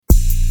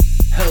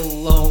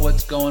Hello,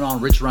 what's going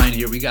on? Rich Ryan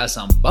here. We got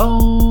some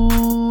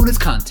bonus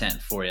content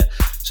for you.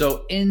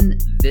 So in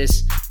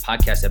this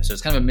podcast episode,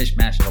 it's kind of a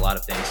mishmash of a lot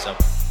of things. So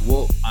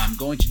what I'm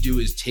going to do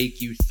is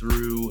take you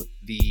through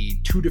the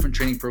two different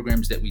training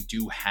programs that we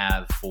do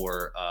have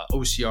for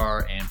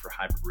OCR and for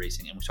hybrid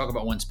racing. And we talk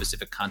about one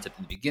specific concept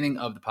in the beginning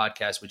of the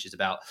podcast, which is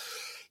about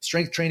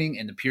strength training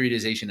and the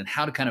periodization and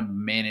how to kind of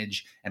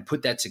manage and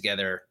put that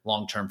together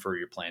long-term for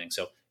your planning.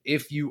 So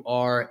if you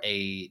are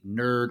a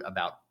nerd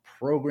about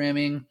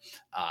programming,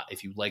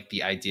 if you like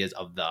the ideas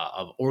of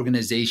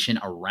organization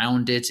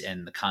around it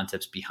and the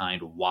concepts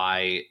behind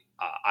why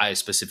I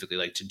specifically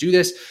like to do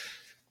this,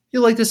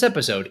 you'll like this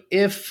episode.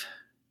 If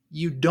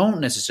you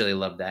don't necessarily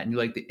love that and you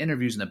like the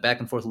interviews and the back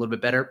and forth a little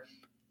bit better,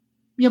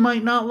 you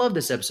might not love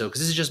this episode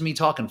because this is just me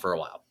talking for a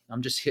while.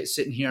 I'm just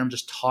sitting here, I'm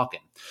just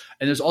talking.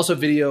 And there's also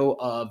video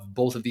of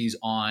both of these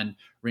on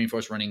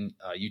Reinforced Running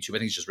YouTube. I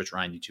think it's just Rich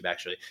Ryan YouTube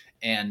actually.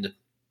 And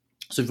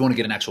so if you want to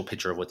get an actual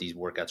picture of what these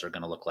workouts are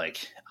going to look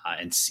like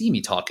and see me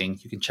talking,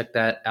 you can check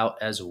that out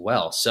as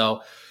well.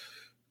 So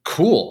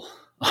cool.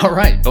 All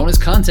right, bonus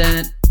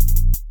content.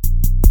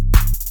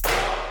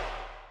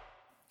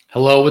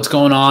 Hello, what's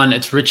going on?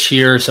 It's Rich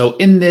here. So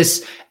in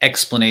this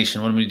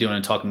explanation, what I'm going to be doing,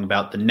 I'm talking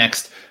about the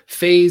next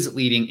phase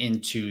leading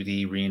into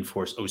the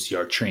Reinforced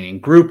OCR training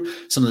group,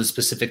 some of the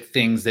specific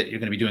things that you're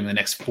going to be doing in the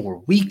next 4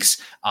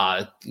 weeks.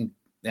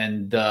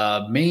 And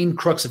the main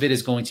crux of it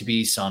is going to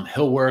be some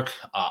hill work,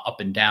 up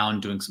and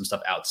down, doing some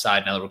stuff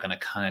outside. Now that we're going to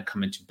kind of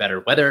come into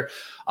better weather,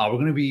 we're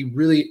going to be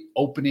really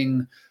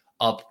opening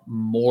up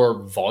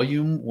more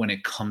volume when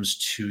it comes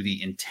to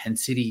the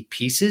intensity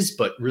pieces,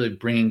 but really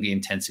bringing the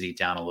intensity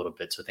down a little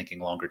bit. So thinking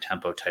longer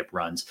tempo type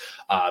runs,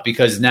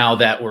 because now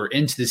that we're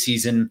into the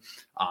season,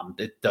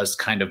 it does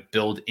kind of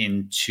build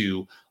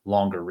into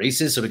longer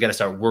races. So we got to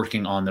start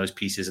working on those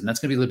pieces. And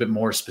that's going to be a little bit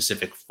more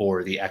specific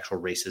for the actual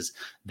races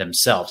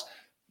themselves.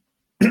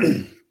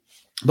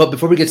 But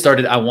before we get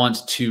started, I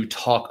want to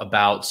talk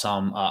about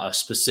some a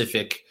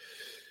specific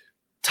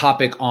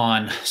topic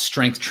on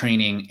strength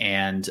training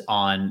and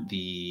on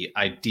the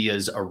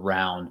ideas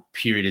around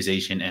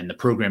periodization and the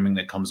programming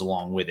that comes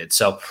along with it.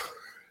 So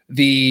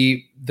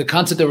the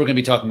concept that we're going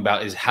to be talking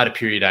about is how to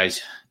periodize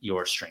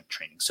your strength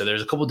training. So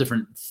there's a couple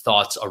different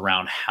thoughts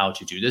around how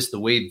to do this. The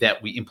way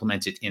that we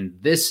implement it in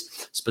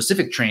this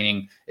specific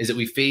training is that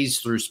we phase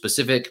through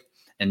specific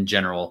and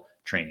general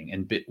training.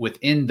 And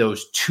within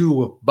those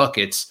two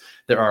buckets,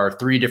 there are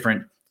 3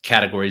 different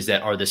categories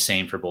that are the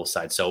same for both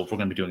sides. So we're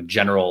going to be doing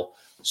general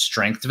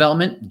strength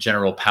development,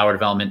 general power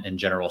development, and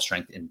general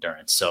strength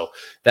endurance. So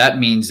that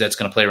means that's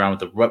going to play around with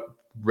the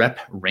rep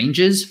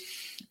ranges.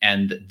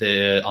 And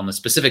on the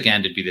specific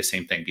end, it'd be the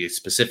same thing, be a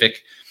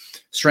specific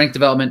strength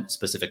development,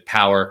 specific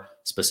power,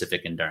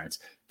 specific endurance.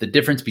 The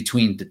difference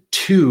between the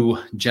two,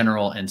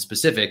 general and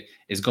specific,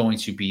 is going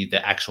to be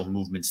the actual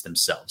movements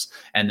themselves.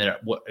 And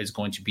what is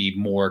going to be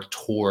more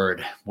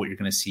toward what you're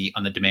going to see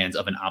on the demands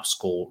of an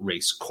obstacle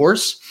race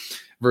course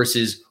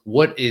versus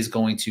what is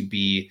going to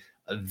be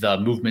the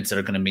movements that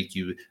are going to make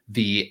you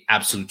the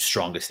absolute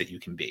strongest that you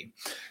can be.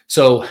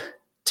 So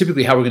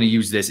typically how we're going to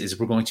use this is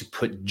we're going to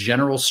put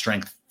general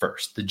strength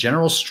first. The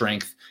general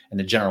strength and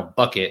the general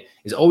bucket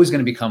is always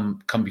going to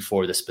come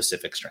before the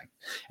specific strength.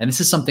 And this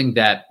is something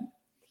that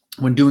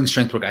when doing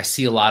strength work, I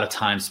see a lot of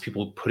times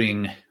people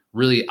putting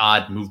really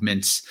odd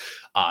movements,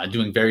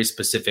 doing very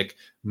specific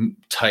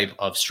type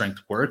of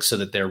strength work so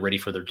that they're ready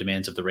for the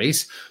demands of the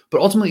race. But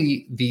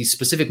ultimately, these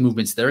specific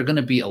movements, they're going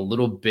to be a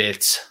little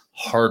bit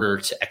harder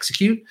to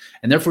execute,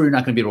 and therefore you're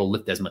not going to be able to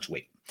lift as much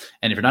weight.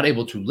 And if you're not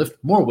able to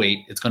lift more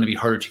weight, it's going to be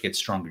harder to get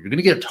stronger. You're going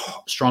to get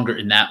stronger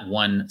in that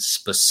one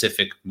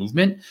specific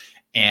movement.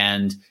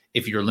 And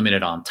if you're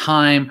limited on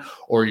time,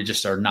 or you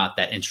just are not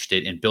that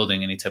interested in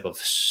building any type of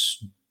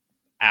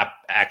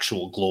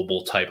actual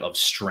global type of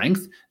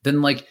strength,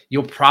 then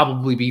you'll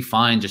probably be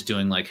fine just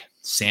doing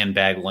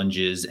sandbag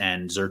lunges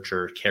and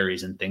Zercher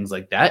carries and things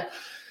like that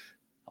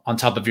on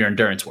top of your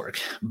endurance work.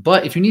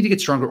 But if you need to get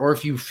stronger, or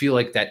if you feel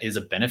like that is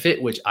a benefit,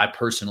 which I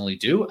personally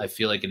do, I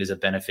feel like it is a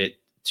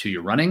benefit to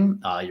your running,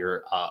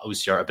 your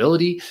OCR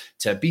ability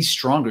to be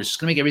stronger. It's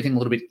just going to make everything a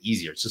little bit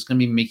easier. It's just going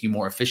to make you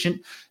more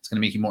efficient. It's going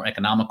to make you more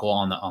economical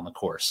on the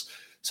course.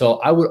 So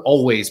I would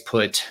always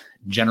put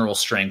general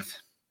strength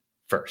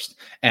first.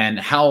 And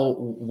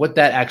what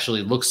that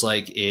actually looks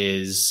like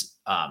is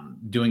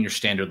doing your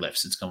standard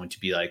lifts. It's going to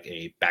be like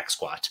a back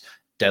squat,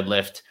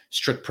 deadlift,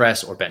 strict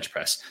press, or bench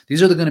press.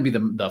 These are going to be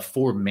the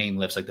 4 main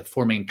lifts, the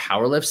 4 main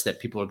power lifts that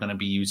people are going to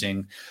be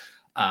using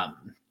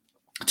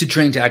to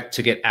train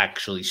to get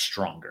actually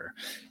stronger.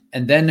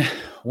 And then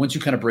once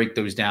you kind of break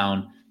those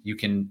down, you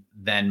can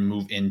then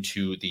move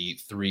into the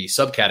 3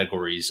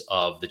 subcategories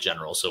of the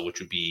general. So which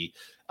would be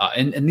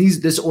and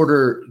this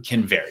order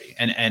can vary.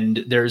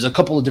 And there's a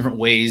couple of different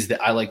ways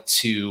that I like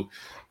to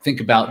think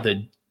about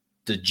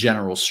the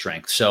general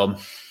strength. So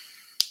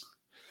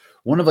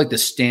one of the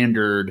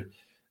standard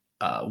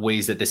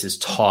ways that this is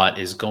taught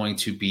is going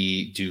to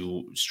be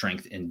do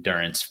strength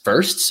endurance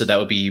first. So that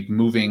would be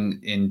moving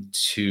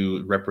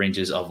into rep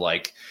ranges of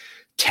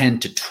 10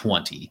 to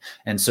 20.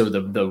 And so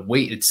the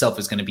weight itself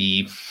is going to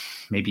be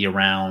maybe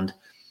around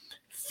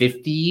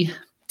 50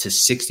 to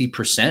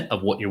 60%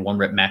 of what your 1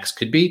 rep max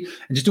could be,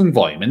 and just doing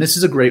volume. And this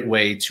is a great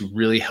way to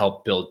really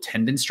help build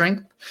tendon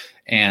strength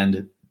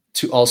and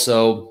to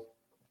also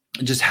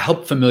just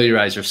help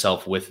familiarize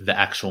yourself with the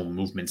actual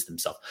movements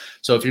themselves.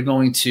 So if you're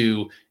going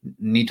to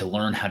need to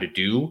learn how to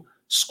do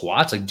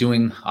squats, like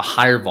doing a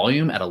higher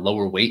volume at a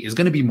lower weight is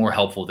going to be more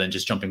helpful than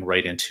just jumping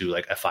right into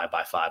like a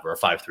 5x5 or a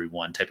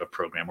 5-3-1 type of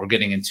program. We're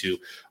getting into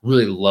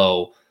really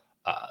low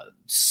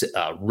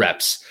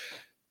reps,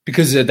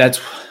 because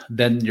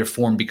then your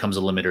form becomes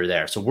a limiter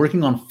there. So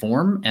working on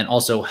form and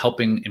also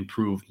helping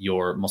improve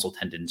your muscle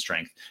tendon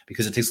strength,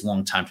 because it takes a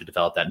long time to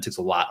develop that. It takes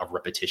a lot of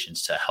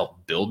repetitions to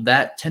help build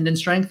that tendon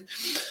strength.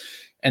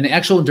 And the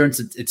actual endurance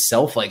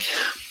itself, like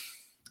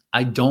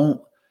I don't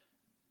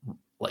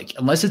like,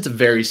 unless it's a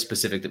very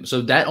specific,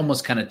 so that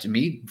almost kind of to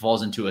me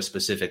falls into a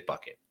specific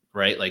bucket,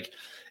 right? Like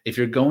if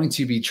you're going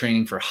to be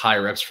training for high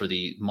reps for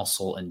the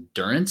muscle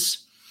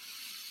endurance,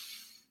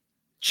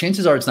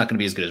 chances are it's not going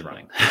to be as good as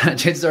running.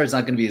 Chances are it's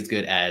not going to be as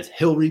good as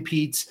hill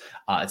repeats.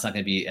 It's not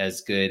going to be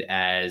as good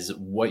as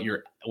what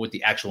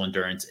the actual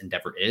endurance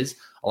endeavor is.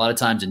 A lot of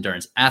times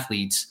endurance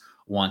athletes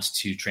want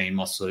to train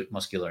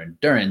muscular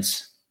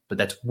endurance, but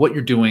that's what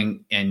you're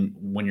doing and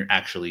when you're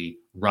actually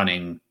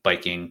running,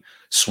 biking,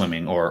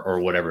 swimming, or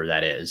whatever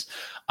that is.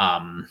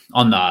 On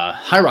the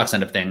Hyrox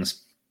end of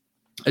things,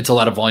 it's a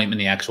lot of volume in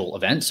the actual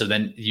event. So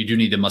then you do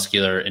need the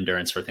muscular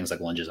endurance for things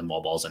like lunges and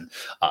wall balls and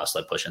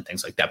sled push and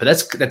things like that. But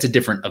that's a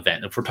different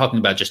event. If we're talking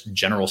about just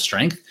general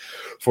strength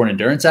for an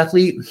endurance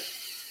athlete,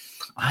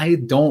 I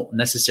don't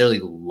necessarily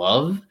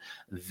love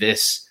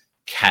this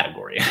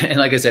category. And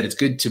like I said, it's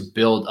good to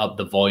build up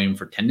the volume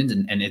for tendons,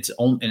 and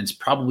it's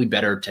probably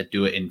better to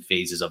do it in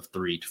phases of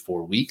 3 to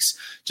 4 weeks,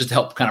 just to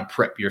help kind of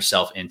prep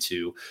yourself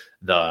into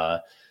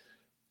the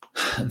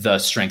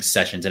strength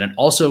sessions. And it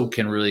also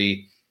can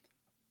really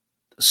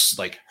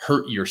like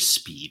hurt your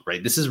speed,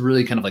 right? This is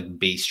really kind of like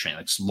base training,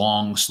 like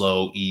long,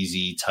 slow,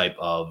 easy type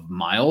of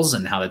miles,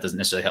 and how that doesn't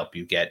necessarily help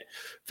you get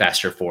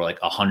faster for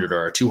like 100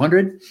 or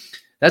 200.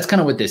 That's kind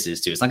of what this is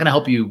too. It's not going to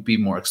help you be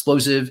more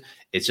explosive.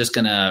 It's just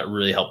going to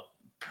really help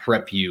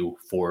prep you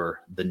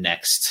for the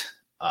next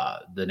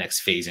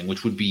phasing,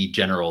 which would be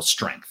general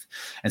strength.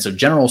 And so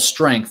general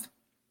strength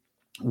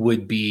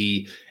would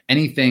be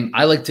anything.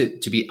 I like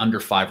to be under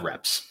 5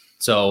 reps.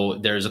 So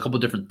there's a couple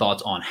of different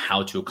thoughts on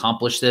how to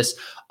accomplish this.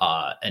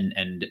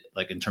 And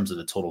like in terms of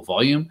the total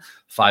volume,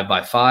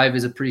 5x5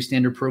 is a pretty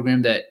standard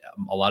program that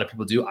a lot of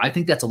people do. I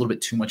think that's a little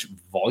bit too much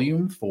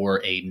volume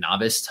for a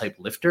novice type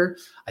lifter.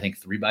 I think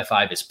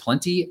 3x5 is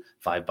plenty.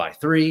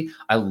 5x3.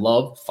 I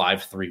love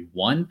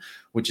 5-3-1,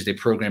 which is a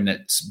program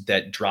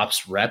that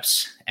drops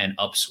reps and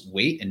ups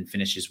weight and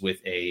finishes with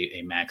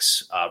a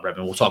max rep.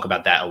 And we'll talk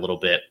about that a little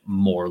bit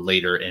more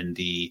later in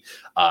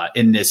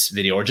this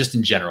video, or just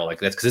in general. Like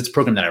that's because it's a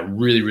program that I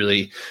really,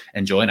 really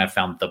enjoy, and I've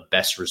found the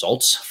best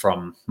results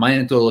from my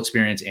anecdotal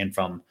experience and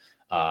from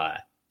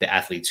the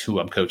athletes who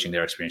I'm coaching,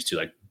 their experience too.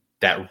 Like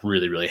that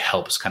really, really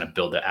helps kind of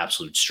build the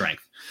absolute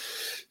strength.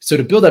 So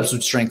to build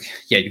absolute strength,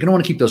 you're going to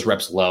want to keep those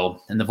reps low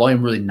and the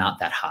volume really not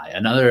that high.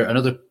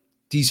 Another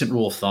decent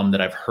rule of thumb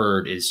that I've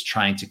heard is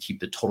trying to keep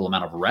the total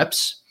amount of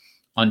reps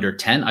under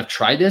 10. I've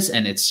tried this,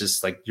 and it's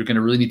just like you're going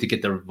to really need to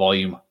get the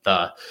volume,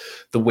 the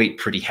weight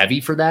pretty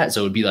heavy for that.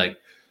 So it would be like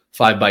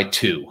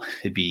 5x2.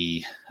 It'd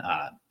be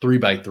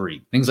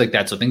 3x3, things like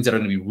that. So things that are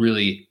going to be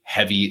really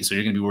heavy. So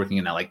you're going to be working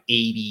in that like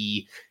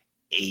 88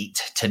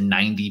 to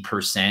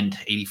 90%,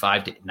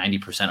 85 to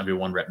 90% of your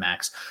 1 rep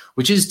max,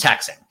 which is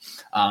taxing.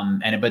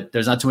 But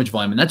there's not too much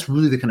volume. And that's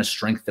really the kind of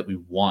strength that we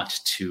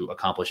want to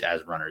accomplish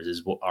as runners,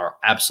 is our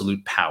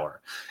absolute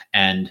power.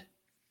 And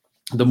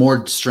the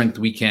more strength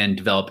we can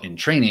develop in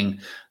training,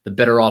 the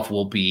better off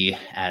we'll be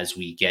as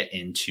we get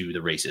into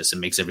the races. It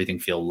makes everything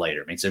feel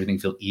lighter, makes everything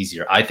feel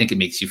easier. I think it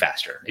makes you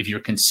faster. If you're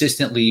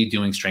consistently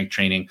doing strength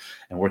training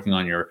and working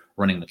on your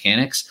running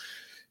mechanics,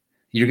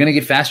 you're going to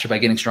get faster by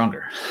getting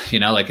stronger.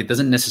 Like it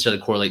doesn't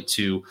necessarily correlate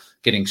to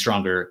getting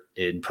stronger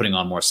in putting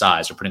on more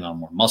size or putting on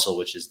more muscle,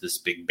 which is this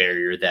big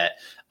barrier that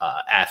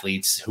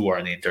athletes who are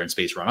in the endurance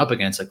space run up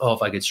against. Like, oh,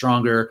 if I get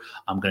stronger,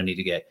 I'm going to need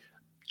to get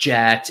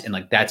jacked. And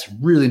like, that's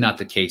really not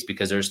the case,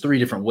 because there's 3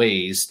 different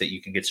ways that you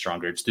can get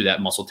stronger. It's through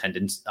that muscle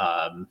tendon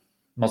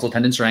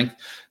strength,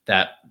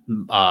 that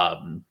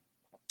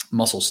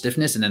muscle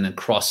stiffness, and then the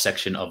cross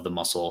section of the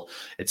muscle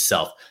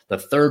itself. The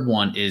third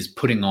one is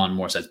putting on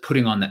more size,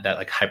 putting on that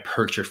like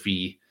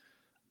hypertrophy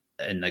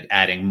and like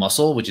adding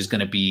muscle, which is going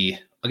to be,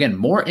 again,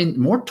 more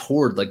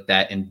toward like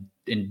that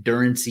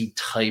endurance-y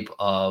type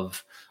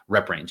of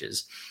rep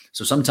ranges.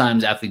 So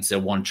sometimes athletes that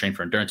want to train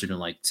for endurance are doing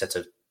like sets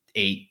of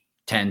 8,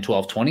 10,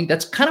 12, 20.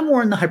 That's kind of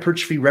more in the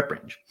hypertrophy rep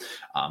range.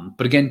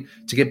 But again,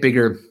 to get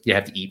bigger, you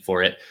have to eat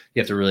for it. You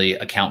have to really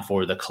account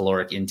for the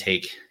caloric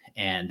intake.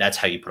 And that's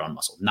how you put on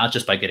muscle, not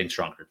just by getting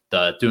stronger.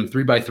 Doing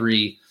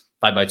 3x3,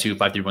 5x2,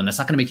 5-3-1, that's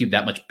not going to make you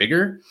that much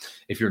bigger.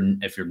 If you're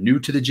new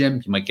to the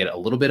gym, you might get a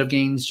little bit of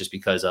gains just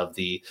because of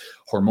the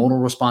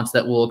hormonal response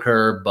that will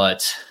occur.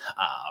 But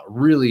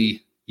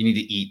really, you need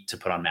to eat to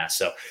put on mass.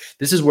 So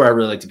this is where I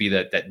really like to be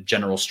that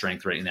general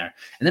strength right in there.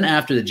 And then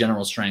after the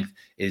general strength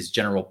is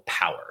general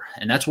power.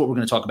 And that's what we're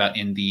going to talk about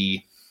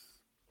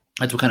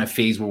that's what kind of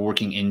phase we're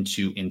working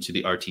into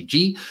the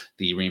RTG,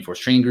 the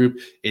reinforced training group,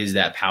 is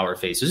that power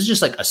phase. So this is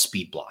just like a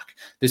speed block.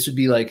 This would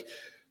be like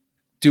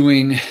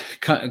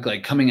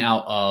coming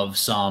out of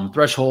some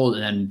threshold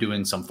and then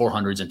doing some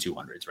 400s and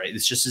 200s, right?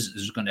 This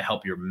is going to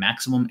help your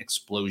maximum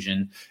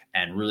explosion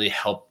and really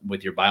help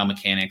with your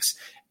biomechanics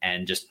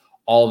and just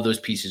all of those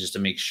pieces, just to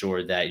make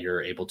sure that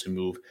you're able to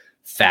move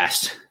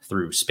fast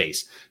through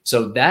space.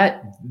 So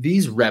that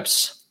these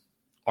reps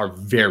are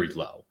very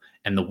low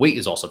and the weight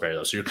is also very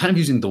low. So you're kind of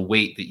using the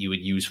weight that you would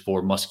use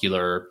for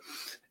muscular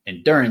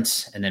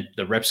endurance and then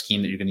the rep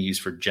scheme that you're going to use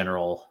for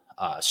general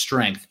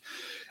strength.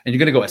 And you're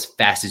going to go as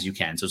fast as you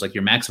can. So it's like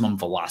your maximum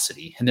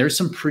velocity. And there's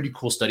some pretty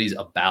cool studies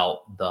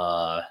about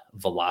the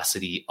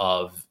velocity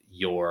of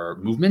your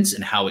movements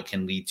and how it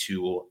can lead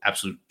to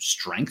absolute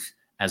strength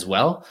as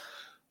well.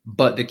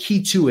 But the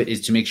key to it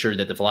is to make sure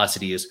that the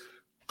velocity is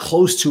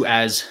close to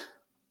as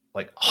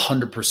like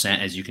 100%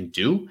 as you can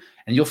do.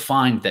 And you'll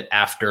find that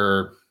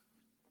after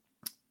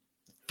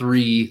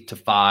 3 to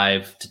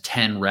 5 to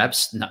 10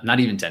 reps,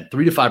 not even 10,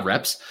 3 to 5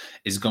 reps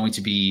is going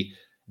to be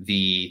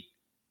the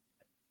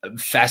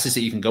fastest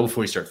that you can go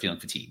before you start feeling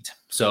fatigued.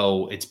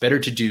 So it's better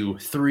to do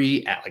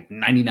 3 at like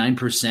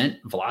 99%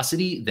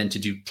 velocity than to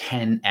do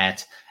 10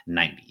 at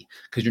 90,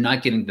 because you're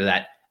not getting to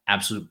that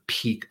absolute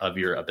peak of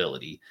your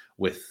ability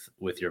with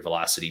your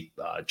velocity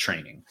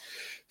training.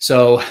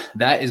 So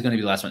that is going to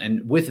be the last one.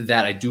 And with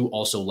that, I do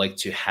also like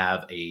to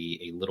have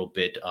a little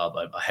bit of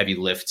a heavy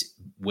lift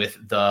with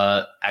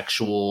the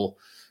actual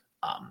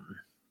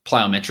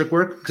plyometric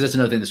work, because that's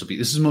another thing this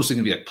is mostly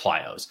going to be like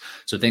plyos.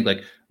 So think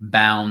like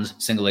bounds,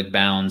 single leg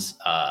bounds,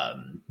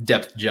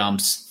 depth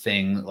jumps,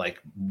 thing like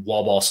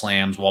wall ball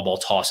slams, wall ball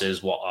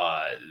tosses,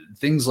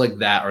 things like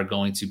that are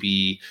going to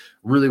be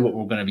really what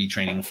we're going to be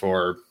training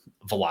for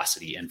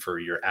velocity and for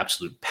your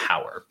absolute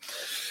power.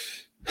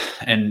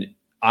 And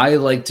I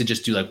like to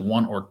just do like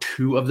 1 or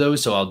 2 of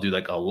those. So I'll do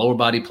like a lower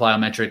body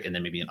plyometric and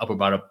then maybe an upper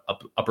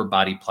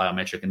body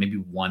plyometric and maybe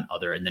one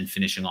other, and then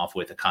finishing off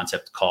with a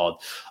concept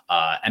called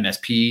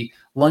MSP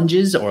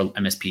lunges or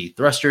MSP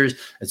thrusters.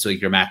 It's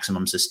like your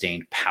maximum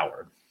sustained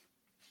power.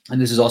 And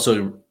this is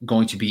also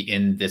going to be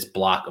in this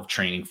block of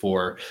training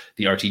for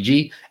the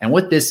RTG. And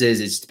what this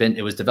is,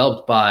 it was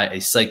developed by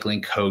a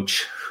cycling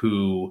coach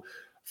who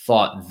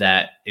thought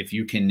that if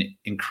you can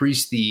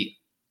increase the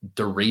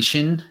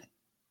duration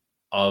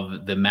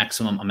of the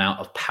maximum amount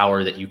of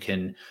power that you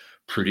can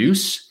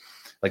produce,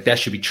 like that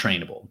should be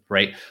trainable,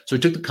 right? So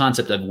he took the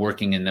concept of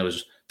working in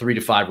those 3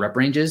 to 5 rep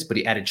ranges, but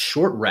he added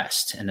short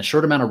rest, and the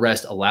short amount of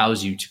rest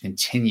allows you to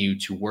continue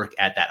to work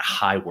at that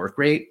high work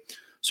rate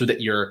so that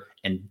your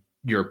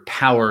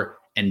power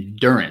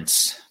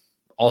endurance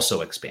also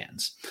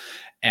expands.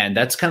 And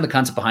that's kind of the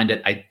concept behind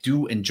it. I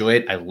do enjoy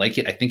it. I like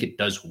it. I think it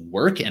does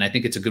work. And I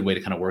think it's a good way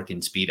to kind of work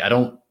in speed. I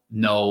don't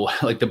know,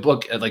 like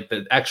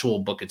the actual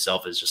book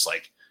itself is just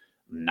like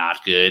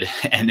not good.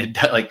 And it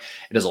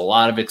does a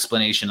lot of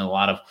explanation, a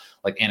lot of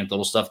like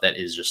anecdotal stuff that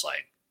is just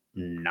like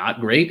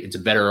not great. It's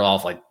better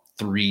off like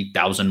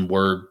 3,000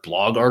 word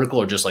blog article,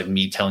 or just like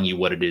me telling you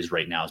what it is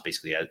right now is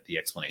basically the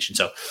explanation.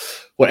 So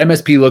what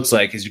MSP looks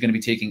like is you're going to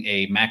be taking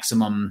a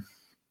maximum,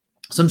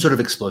 some sort of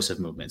explosive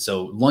movement.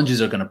 So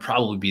lunges are going to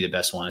probably be the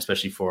best one,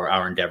 especially for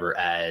our endeavor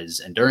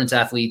as endurance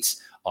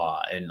athletes.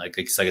 And like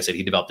I said,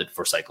 he developed it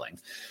for cycling.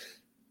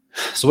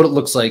 So what it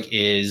looks like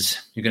is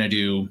you're going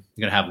to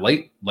have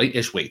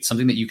light-ish weights,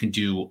 something that you can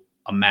do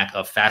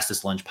a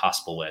fastest lunge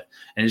possible with.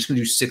 And you're just going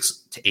to do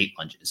 6 to 8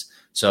 lunges.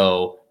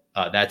 So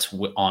that's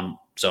on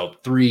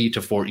 3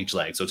 to 4 each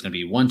leg. So it's going to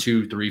be 1,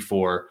 2, 3,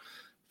 4,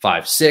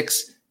 5,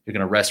 6. You're going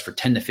to rest for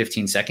 10 to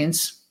 15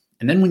 seconds.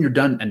 And then when you're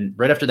done, and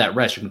right after that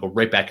rest, you're going to go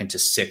right back into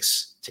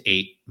 6 to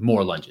 8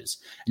 more lunges.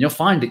 And you'll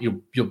find that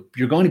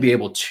you're going to be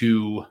able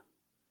to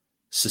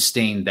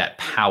sustain that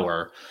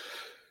power.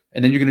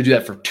 And then you're going to do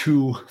that for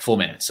 2 full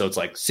minutes. So it's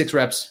like 6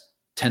 reps,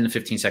 10 to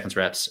 15 seconds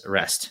rest,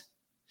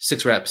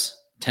 6 reps,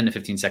 10 to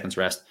 15 seconds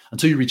rest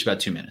until you reach about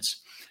 2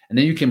 minutes. And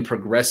then you can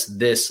progress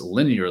this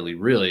linearly.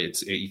 Really,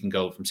 you can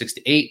go from 6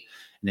 to 8,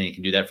 and then you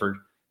can do that for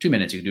 2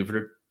 minutes. You can do it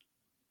for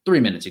 3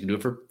 minutes. You can do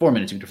it for 4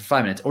 minutes. You can do it for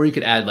 5 minutes, or you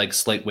could add like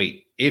slight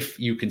weight if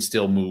you can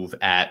still move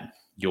at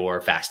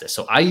your fastest.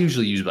 So I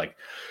usually use like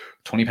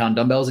 20-pound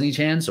dumbbells in each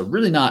hand. So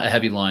really not a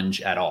heavy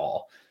lunge at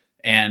all.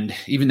 And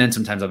even then,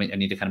 sometimes I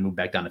need to kind of move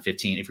back down to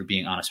 15 if you're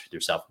being honest with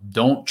yourself.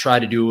 Don't try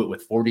to do it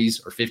with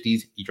 40s or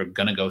 50s. You're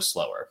going to go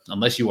slower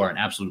unless you are an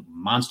absolute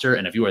monster.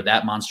 And if you are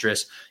that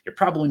monstrous, you're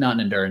probably not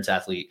an endurance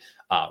athlete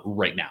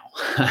right now.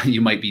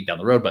 You might be down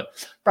the road,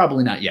 but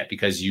probably not yet,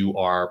 because you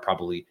are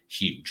probably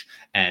huge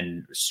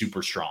and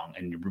super strong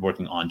and you're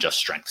working on just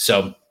strength.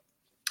 So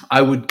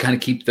I would kind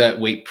of keep that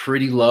weight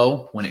pretty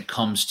low when it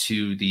comes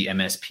to the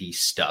MSP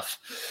stuff.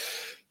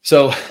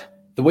 So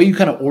the way you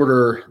kind of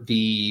order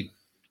the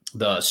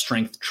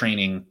strength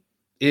training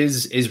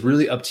is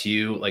really up to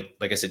you. Like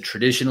I said,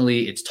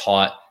 traditionally it's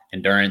taught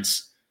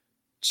endurance,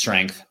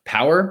 strength,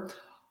 power.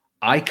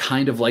 I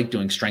kind of like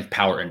doing strength,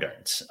 power,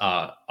 endurance,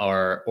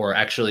 or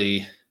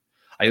actually,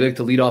 I like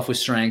to lead off with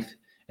strength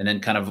and then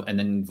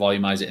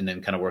volumize it and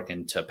then kind of work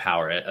into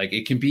power. Like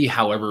it can be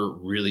however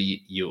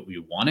really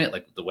you want it.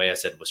 Like the way I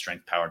said was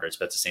strength, power, endurance,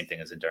 but that's the same thing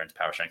as endurance,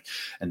 power, strength,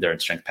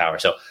 endurance, strength, power.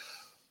 So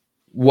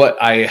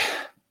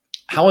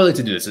how I like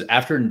to do this is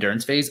after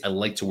endurance phase, I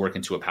like to work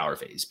into a power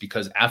phase,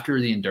 because after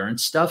the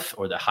endurance stuff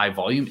or the high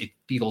volume, it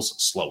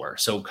feels slower.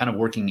 So kind of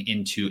working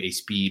into a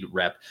speed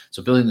rep.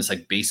 So building this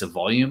like base of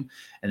volume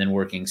and then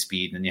working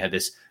speed. And then you have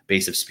this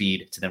base of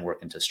speed to then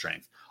work into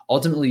strength.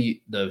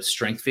 Ultimately, the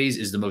strength phase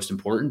is the most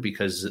important,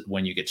 because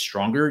when you get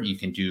stronger, you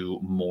can do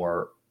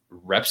more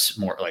reps,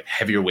 more like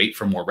heavier weight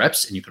for more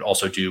reps. And you could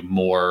also do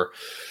more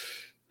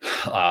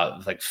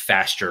like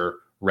faster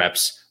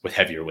reps with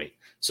heavier weight.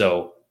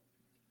 So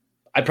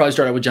I'd probably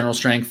start out with general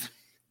strength,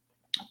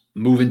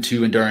 move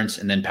into endurance,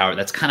 and then power.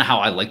 That's kind of how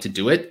I like to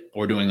do it,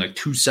 or doing like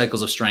 2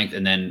 cycles of strength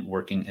and then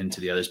working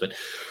into the others. But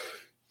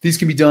these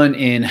can be done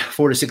in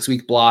 4 to 6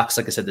 week blocks.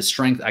 Like I said, the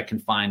strength, I can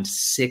find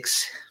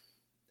 6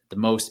 the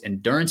most.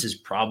 Endurance is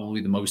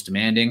probably the most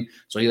demanding.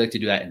 So you like to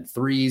do that in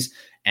 3s,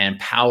 and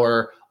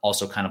power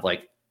also kind of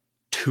like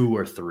 2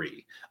 or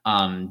 3,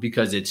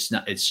 because it's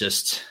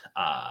just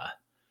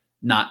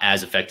not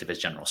as effective as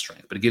general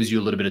strength, but it gives you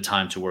a little bit of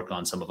time to work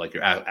on some of like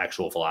your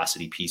actual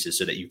velocity pieces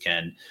so that you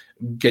can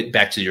get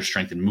back to your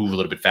strength and move a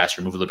little bit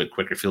faster, move a little bit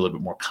quicker, feel a little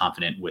bit more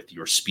confident with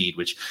your speed,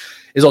 which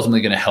is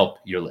ultimately going to help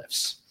your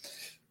lifts.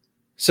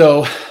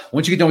 So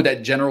once you get done with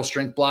that general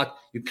strength block,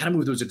 you kind of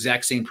move those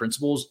exact same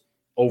principles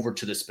over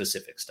to the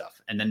specific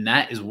stuff. And then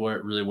that is where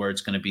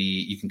it's going to be.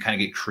 You can kind of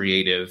get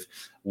creative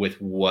with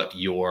what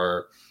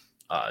your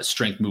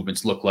strength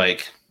movements look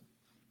like.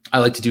 I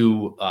like to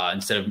do,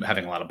 instead of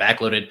having a lot of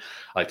backloaded,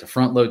 I like to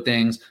front load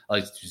things. I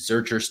like to do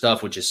Zercher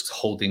stuff, which is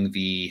holding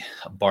the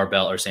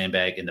barbell or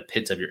sandbag in the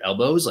pits of your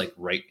elbows, like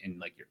right in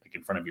like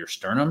in front of your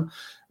sternum.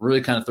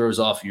 Really kind of throws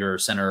off your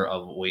center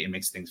of weight and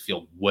makes things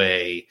feel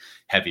way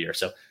heavier.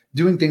 So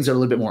doing things that are a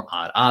little bit more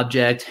odd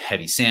object,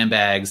 heavy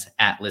sandbags,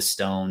 atlas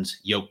stones,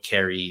 yoke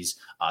carries,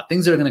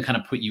 things that are going to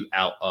kind of put you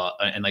out,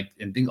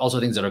 also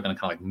things that are going to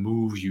kind of like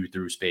move you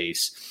through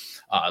space,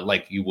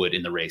 like you would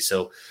in the race.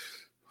 So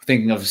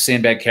thinking of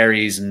sandbag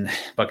carries and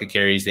bucket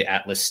carries, the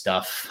atlas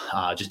stuff,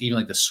 just even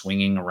like the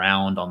swinging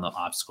around on the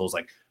obstacles,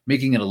 like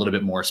making it a little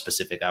bit more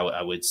specific,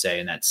 I would say,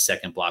 in that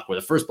second block, where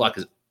the first block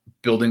is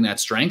building that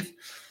strength.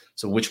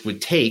 So which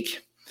would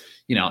take,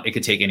 it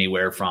could take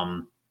anywhere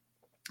from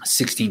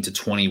 16 to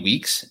 20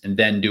 weeks, and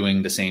then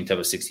doing the same type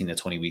of 16 to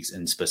 20 weeks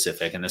in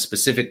specific. And the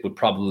specific would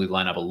probably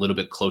line up a little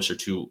bit closer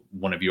to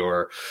one of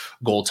your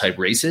goal type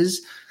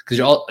races, because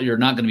you're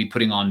not going to be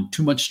putting on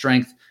too much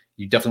strength.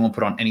 You definitely won't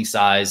put on any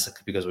size,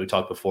 because we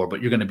talked before,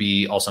 but you're going to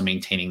be also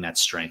maintaining that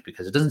strength,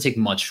 because it doesn't take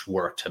much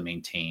work to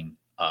maintain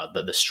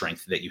the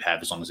strength that you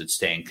have, as long as it's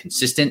staying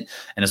consistent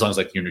and as long as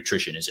like your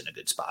nutrition is in a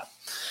good spot.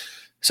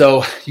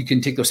 So you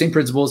can take those same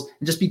principles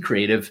and just be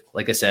creative.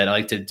 Like I said, I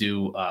like to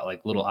do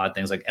like little odd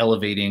things, like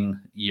elevating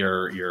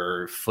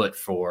your foot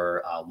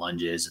for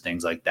lunges,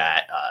 things like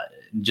that.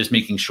 Just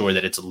making sure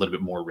that it's a little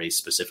bit more race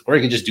specific, or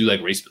you can just do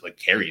like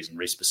carries and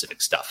race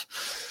specific stuff.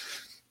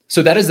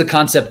 So that is the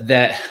concept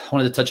that I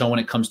wanted to touch on when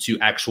it comes to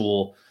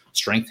actual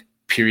strength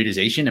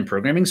periodization and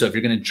programming. So if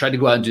you're going to try to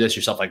go out and do this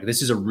yourself, like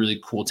this is a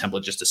really cool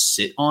template just to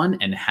sit on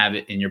and have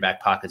it in your back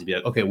pocket to be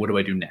like, okay, what do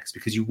I do next?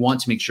 Because you want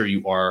to make sure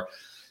you are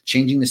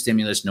changing the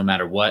stimulus no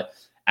matter what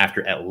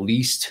after at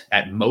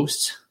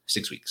most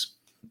 6 weeks,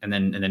 and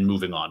then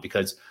moving on,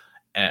 because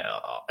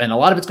and a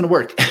lot of it's going to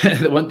work.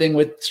 The one thing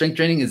with strength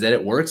training is that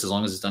it works as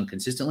long as it's done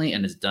consistently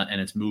and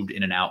it's moved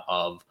in and out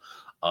of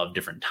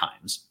different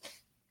times.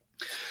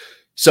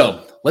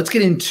 So let's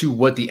get into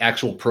what the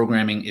actual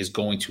programming is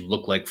going to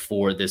look like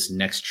for this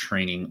next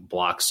training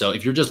block. So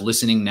if you're just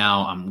listening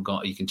now,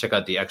 you can check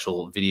out the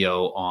actual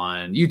video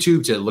on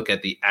YouTube to look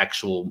at the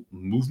actual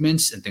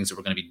movements and things that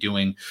we're going to be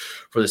doing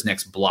for this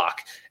next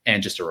block.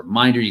 And just a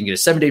reminder, you can get a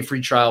 7-day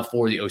free trial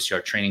for the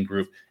OCR training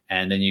group.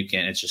 And then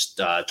it's just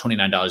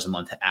 $29 a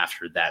month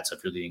after that. So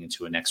if you're leading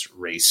into a next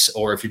race,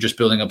 or if you're just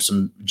building up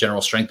some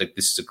general strength, like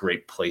this is a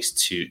great place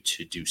to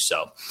do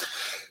so.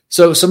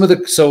 So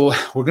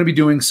we're going to be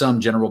doing some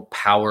general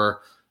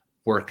power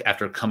work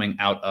after coming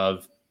out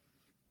of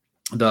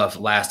the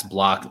last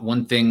block.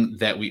 One thing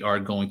that we are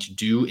going to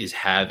do is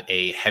have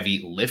a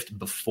heavy lift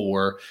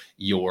before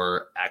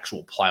your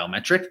actual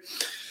plyometric.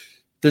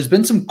 There's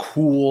been some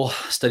cool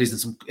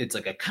studies and it's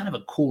like a kind of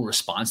a cool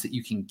response that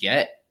you can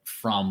get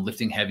from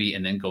lifting heavy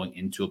and then going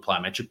into a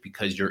plyometric,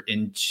 because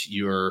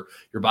your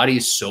body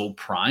is so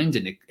primed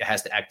and it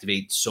has to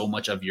activate so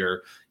much of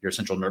your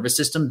central nervous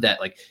system that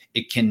like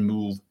it can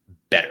move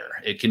better.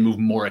 It can move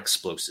more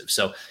explosive.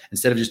 So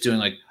instead of just doing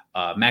like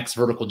max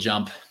vertical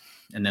jump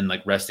and then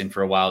like resting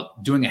for a while,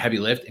 doing a heavy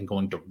lift and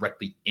going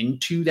directly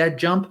into that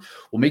jump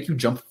will make you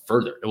jump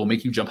further. It will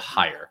make you jump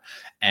higher.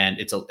 And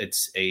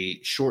it's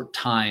a short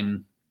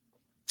time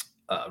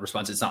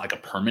response. It's not like a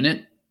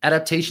permanent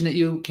adaptation that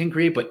you can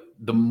create, but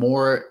the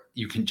more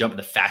you can jump,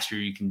 the faster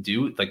you can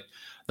do, like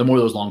the more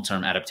those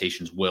long-term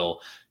adaptations will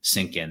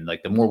sink in.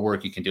 Like the more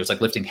work you can do, it's like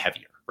lifting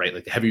heavier, right?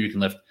 Like the heavier you can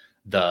lift,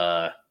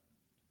 the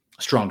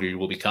stronger you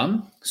will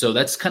become. So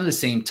that's kind of the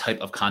same type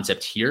of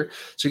concept here.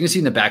 So you can see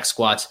in the back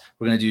squats,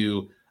 we're going to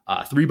do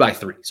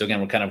 3x3. So again,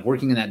 we're kind of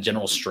working in that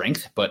general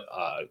strength, but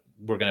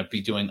we're going to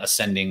be doing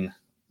ascending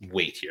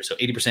weight here. So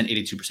 80%,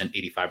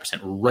 82%,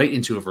 85% right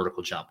into a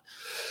vertical jump.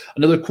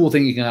 Another cool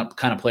thing you can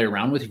kind of play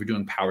around with if you're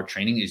doing power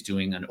training is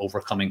doing an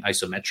overcoming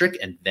isometric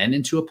and then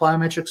into a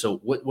plyometric. So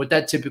what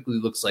that typically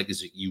looks like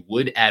is you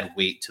would add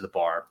weight to the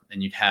bar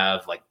and you'd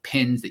have like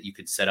pins that you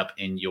could set up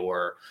in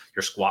your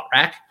squat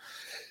rack.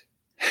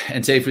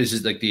 And say if this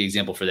is like the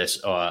example for this,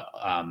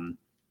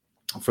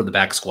 for the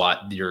back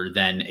squat, you're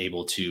then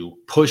able to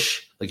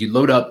push, like you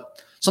load up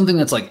something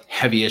that's like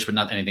heavyish, but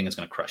not anything that's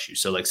going to crush you.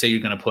 So like say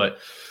you're going to put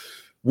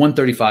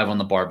 135 on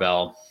the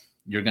barbell,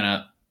 you're going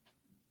to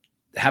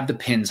have the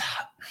pins,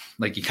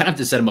 like you kind of have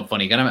to set them up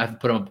funny. You kind of have to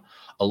put them up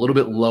a little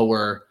bit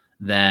lower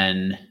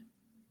than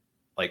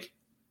like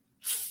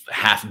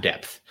half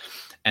depth.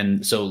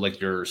 And so like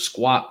your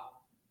squat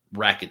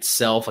rack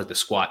itself, like the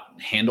squat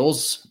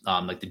handles,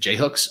 like the J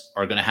hooks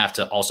are going to have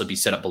to also be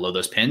set up below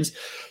those pins.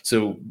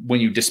 So when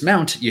you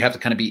dismount, you have to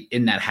kind of be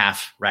in that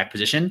half rack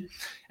position.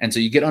 And so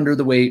you get under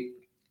the weight,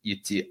 you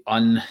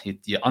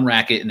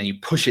unrack it, and then you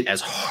push it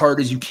as hard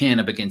as you can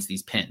up against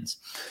these pins.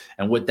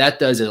 And what that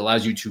does, it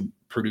allows you to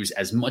produce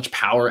as much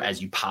power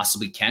as you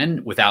possibly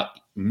can without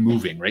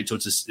moving, right? So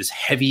it's this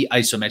heavy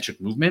isometric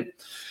movement.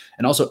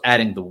 And also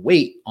adding the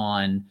weight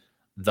on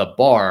the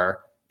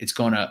bar, it's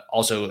going to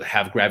also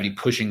have gravity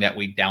pushing that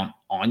weight down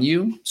on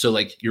you. So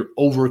like you're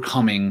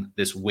overcoming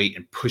this weight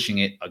and pushing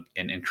it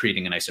and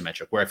creating an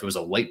isometric, where if it was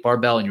a light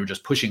barbell and you were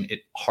just pushing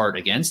it hard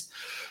against,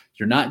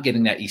 you're not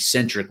getting that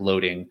eccentric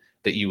loading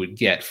that you would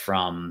get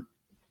from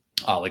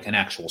like an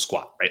actual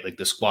squat, right? Like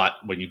the squat,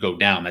 when you go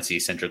down, that's the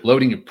eccentric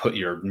loading.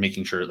 You're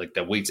making sure like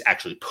the weight's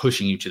actually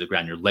pushing you to the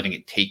ground. You're letting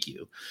it take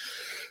you.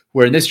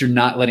 Where in this, you're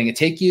not letting it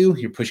take you.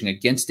 You're pushing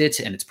against it,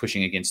 and it's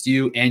pushing against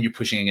you, and you're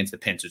pushing against the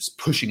pin. So it's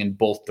pushing in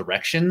both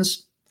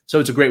directions.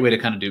 So it's a great way to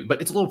kind of do, but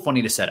it's a little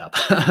funny to set up.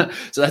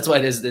 So that's why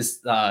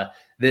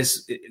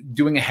this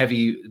doing a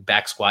heavy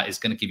back squat is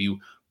going to give you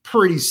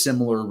pretty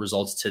similar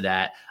results to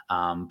that.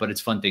 But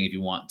it's a fun thing if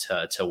you want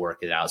to work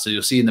it out. So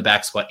you'll see in the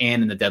back squat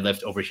and in the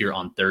deadlift over here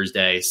on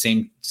Thursday,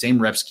 same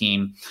rep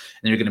scheme. And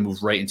then you're going to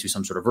move right into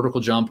some sort of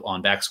vertical jump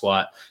on back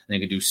squat. And then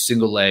you can do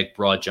single leg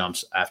broad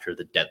jumps after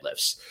the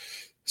deadlifts.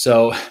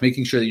 So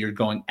making sure that you're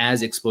going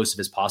as explosive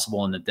as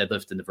possible, and the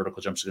deadlift and the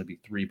vertical jumps are going to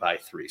be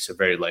 3x3. So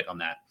very light on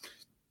that.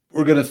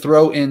 We're going to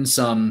throw in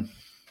some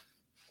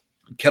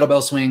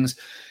kettlebell swings.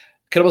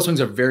 Kettlebell swings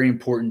are very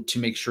important to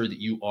make sure that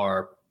you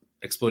are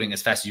exploding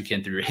as fast as you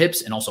can through your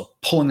hips and also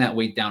pulling that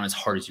weight down as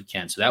hard as you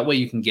can. So that way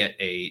you can get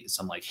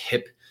some like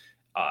hip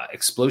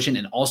explosion,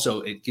 and also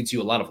it gives you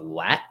a lot of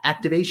lat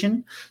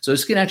activation. So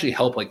this can actually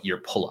help like your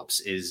pull-ups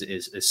is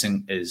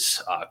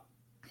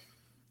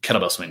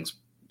kettlebell swings.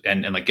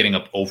 And like getting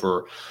up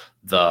over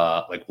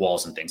the like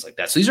walls and things like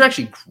that. So these are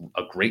actually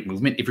a great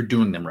movement if you're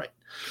doing them right.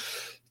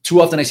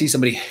 Too often I see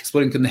somebody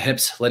exploding from the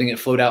hips, letting it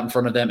float out in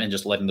front of them and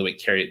just letting the weight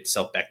carry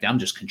itself back down,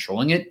 just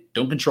controlling it.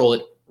 Don't control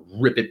it,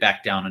 rip it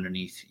back down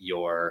underneath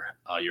your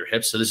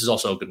hips. So this is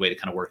also a good way to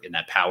kind of work in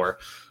that power.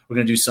 We're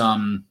going to do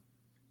some,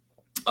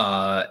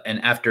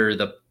 and after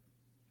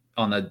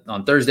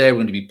on Thursday, we're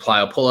going to be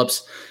plyo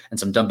pull-ups and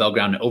some dumbbell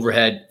ground and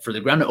overhead. For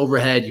the ground and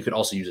overhead, you could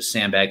also use a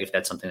sandbag if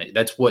that's something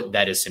that's what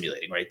that is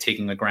simulating, right?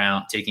 Taking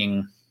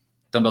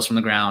dumbbells from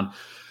the ground,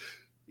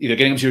 either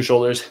getting them to your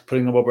shoulders,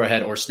 putting them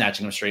overhead, or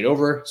snatching them straight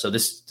over. So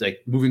this is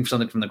like moving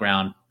something from the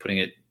ground, putting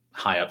it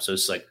high up. So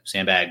it's like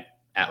sandbag,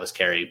 Atlas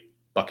carry,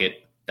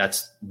 bucket.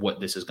 That's what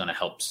this is going to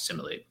help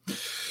simulate.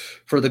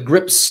 For the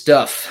grip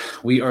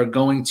stuff, we are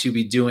going to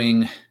be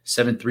doing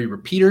 7-3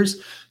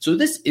 repeaters. So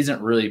this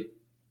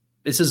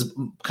is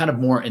kind of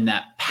more in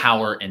that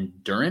power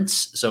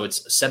endurance. So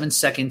it's 7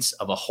 seconds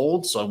of a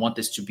hold. So I want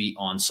this to be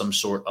on some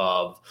sort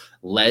of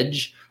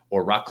ledge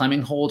or rock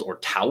climbing hold or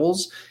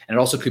towels. And it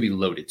also could be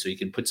loaded. So you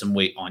can put some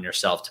weight on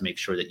yourself to make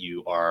sure that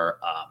you are,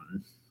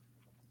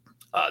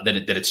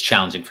 that it's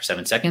challenging for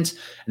 7 seconds,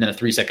 and then a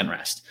 3-second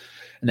rest.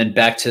 And then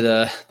back to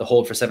the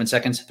hold for 7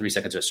 seconds, 3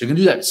 seconds rest. So you're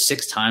going to do that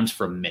 6 times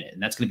for a minute,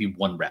 and that's going to be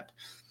 1 rep.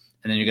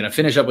 And then you're going to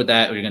finish up with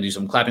that. You're going to do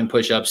some clapping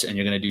push-ups, and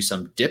you're going to do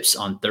some dips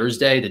on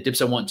Thursday. The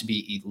dips I want to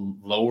be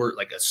lower,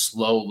 like a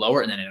slow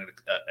lower, and then an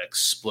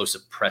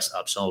explosive press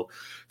up. So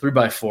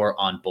 3x4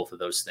 on both of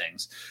those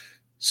things.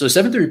 So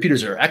 7-3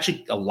 repeaters are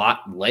actually a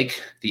lot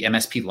like the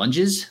MSP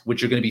lunges,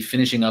 which you're going to be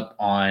finishing up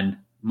on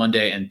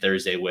Monday and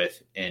Thursday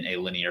with in a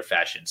linear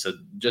fashion. So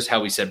just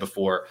how we said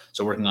before,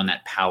 so working on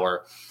that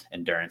power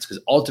endurance,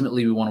 because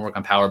ultimately we want to work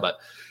on power, but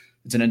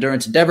it's an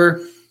endurance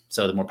endeavor.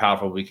 So the more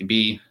powerful we can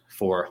be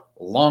for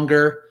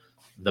longer,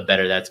 the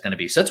better that's going to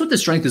be. So that's what the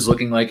strength is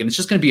looking like. And it's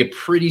just going to be a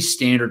pretty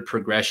standard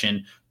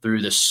progression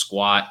through the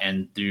squat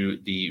and through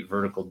the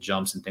vertical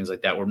jumps and things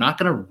like that. We're not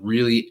going to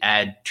really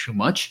add too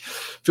much.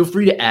 Feel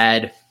free to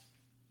add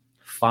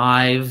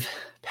 5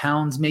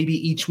 pounds maybe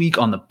each week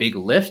on the big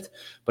lift.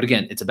 But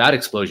again, it's about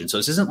explosion. So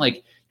this isn't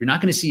like you're not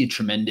going to see a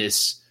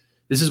tremendous,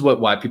 this is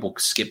why people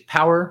skip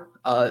power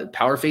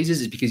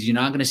phases, is because you're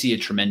not going to see a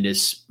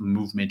tremendous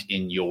movement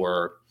in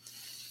your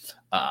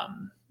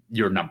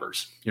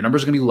numbers. Your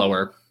numbers are going to be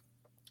lower.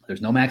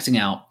 There's no maxing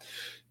out.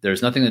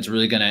 There's nothing that's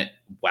really going to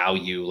wow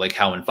you, like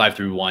how in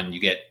 5-3-1 you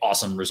get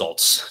awesome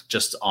results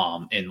just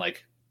in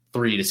like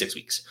 3 to 6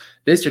 weeks.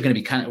 This we're going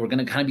to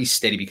kind of be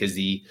steady, because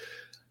the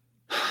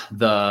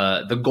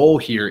goal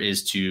here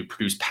is to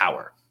produce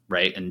power,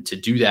 right? And to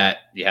do that,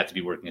 you have to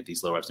be working at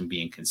these low reps and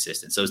being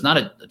consistent. So it's not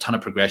a ton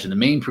of progression. The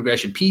main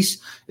progression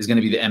piece is going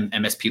to be the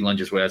MSP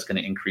lunges, where that's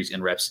going to increase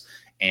in reps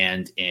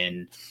and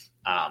in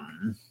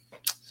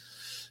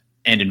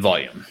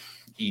volume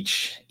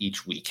each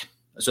week.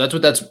 So that's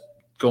what that's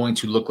going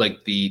to look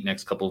like the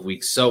next couple of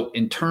weeks. So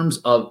in terms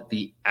of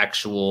the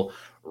actual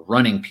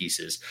running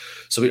pieces,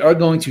 so we are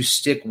going to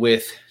stick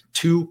with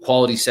 2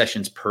 quality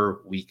sessions per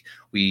week.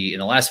 In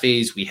the last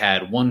phase, we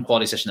had 1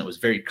 quality session that was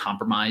very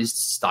compromised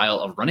style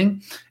of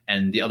running,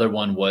 and the other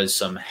one was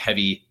some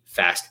heavy,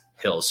 fast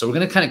hills. So we're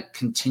going to kind of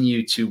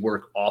continue to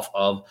work off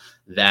of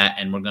that,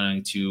 and we're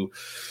going to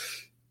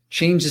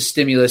change the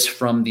stimulus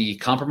from the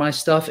compromised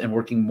stuff and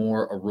working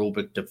more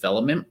aerobic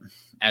development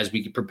as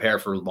we prepare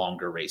for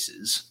longer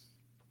races.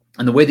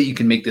 And the way that you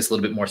can make this a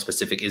little bit more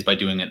specific is by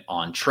doing it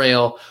on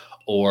trail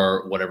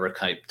or whatever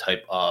type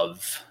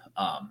of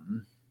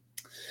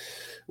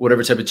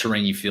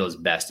terrain you feel is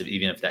best,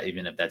 even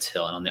if that's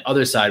hill. And on the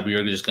other side, we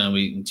are just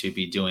going to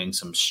be doing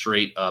some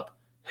straight up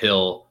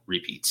hill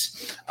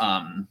repeats.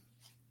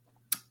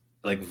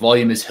 Like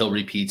volume is hill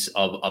repeats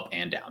of up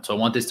and down. So I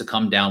want this to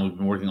come down. We've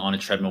been working on a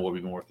treadmill where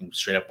we've been working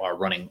straight up our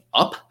running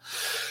up.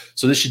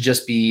 So this should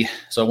just be,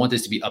 so I want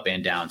this to be up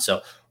and down.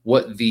 So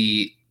what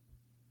the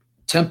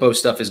tempo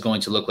stuff is going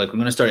to look like, we're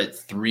going to start at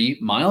 3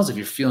 miles. If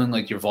you're feeling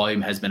like your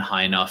volume has been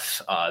high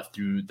enough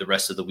through the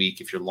rest of the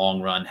week, if your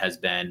long run has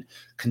been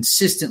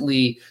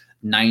consistently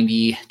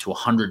 90 to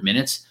 100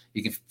 minutes,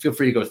 you can feel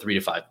free to go 3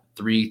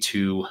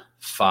 to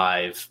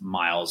 5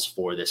 miles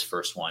for this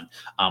first one.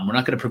 We're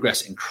not going to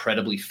progress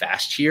incredibly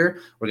fast here.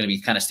 We're going to be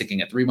kind of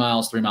sticking at 3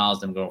 miles, then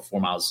we're going 4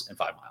 miles and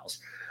 5 miles.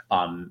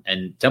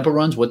 And tempo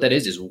runs, what that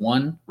is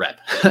 1 rep.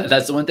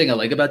 That's the one thing I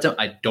like about them.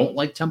 I don't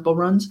like tempo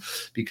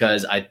runs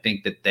because I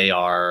think that they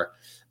are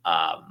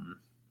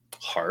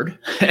hard.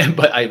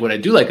 But what I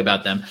do like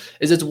about them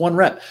is it's 1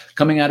 rep.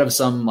 Coming out of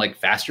some like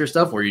faster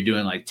stuff where you're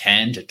doing like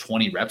 10 to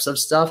 20 reps of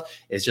stuff,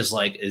 it's just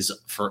like is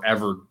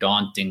forever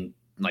daunting,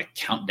 like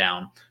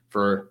countdown.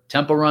 For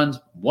tempo runs,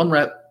 1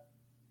 rep,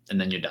 and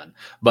then you're done.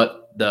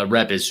 But the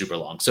rep is super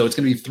long. So it's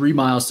going to be 3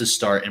 miles to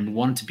start, and we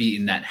want it to be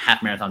in that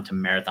half marathon to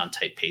marathon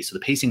type pace. So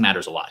the pacing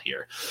matters a lot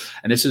here.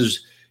 And this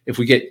is, if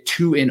we get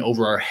too in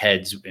over our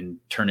heads and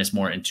turn this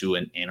more into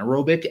an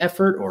anaerobic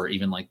effort or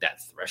even like that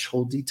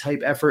thresholdy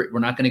type effort, we're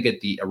not going to get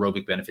the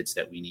aerobic benefits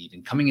that we need.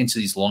 And coming into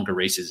these longer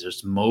races,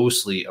 there's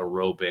mostly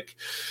aerobic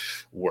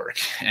work.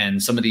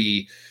 And some of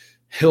the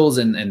hills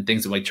and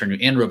things that might turn you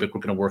anaerobic,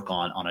 we're going to work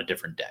on a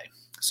different day.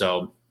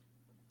 So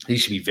these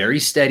should be very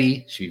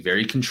steady, should be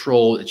very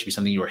controlled. It should be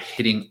something you're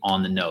hitting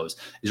on the nose.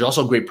 These are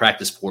also great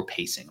practice for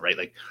pacing, right?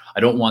 Like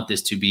I don't want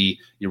this to be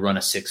you run a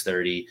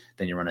 6:30,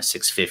 then you run a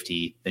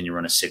 6:50, then you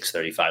run a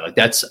 6:35. Like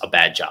that's a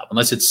bad job,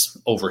 unless it's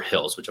over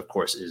hills, which of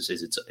course is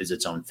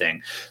its own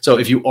thing. So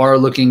if you are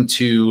looking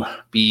to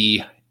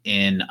be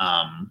in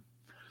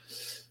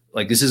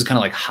like this is kind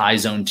of like high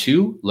zone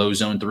 2, low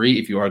zone 3,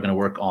 if you are going to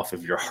work off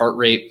of your heart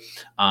rate,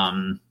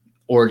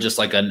 or just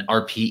like an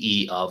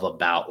RPE of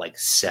about like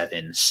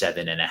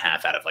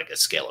 7.5 out of like a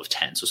scale of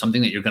 10. So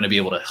something that you're going to be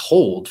able to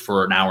hold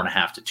for an hour and a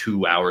half to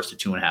 2 hours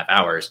to 2.5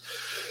 hours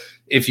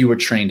if you were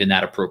trained in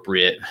that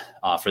appropriate,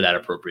 for that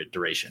appropriate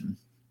duration.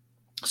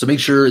 So make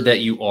sure that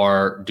you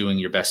are doing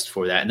your best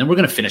for that. And then we're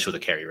going to finish with a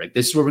carry, right?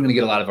 This is where we're going to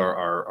get a lot of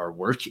our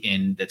work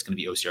in. That's going to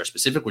be OCR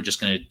specific. We're just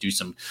going to do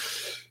some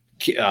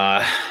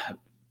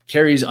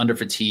carries under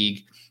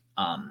fatigue,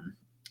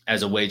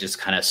 as a way just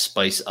kind of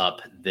spice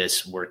up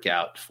this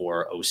workout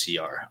for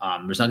OCR.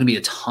 There's not going to be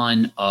a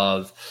ton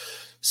of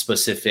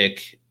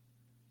specific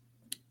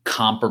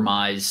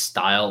compromise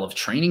style of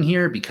training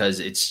here because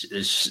we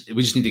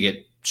just need to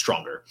get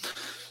stronger.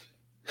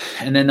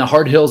 And then the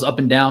hard hills up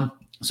and down.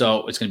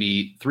 So it's going to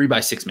be 3 by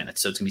 6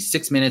 minutes. So it's going to be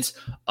 6 minutes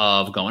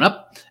of going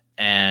up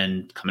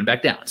and coming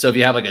back down. So if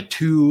you have like a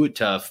 2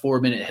 to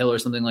 4 minute hill or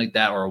something like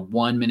that, or a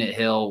 1 minute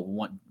hill,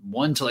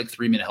 one to like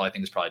 3 minute hill, I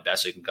think is probably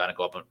best. So you can kind of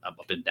go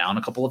up and down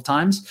a couple of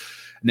times,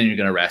 and then you're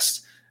going to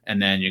rest.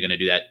 And then you're going to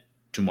do that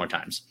 2 more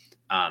times.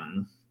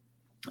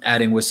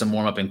 Adding with some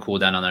warm up and cool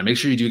down on there. Make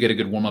sure you do get a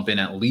good warm up in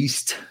at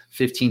least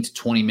 15 to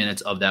 20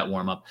 minutes of that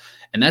warm up.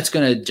 And that's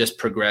going to just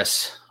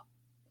progress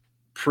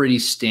pretty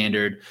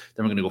standard.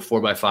 Then we're going to go 4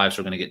 by 5.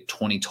 So we're going to get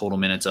 20 total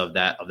minutes of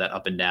that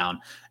up and down.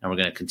 And we're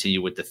going to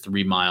continue with the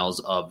 3 miles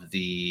of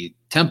the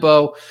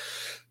tempo.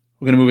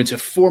 We're going to move into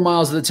 4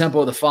 miles of the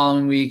tempo the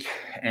following week.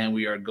 And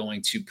we are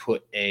going to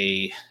put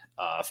a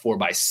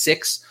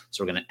 4x6.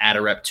 So we're going to add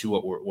a rep to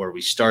where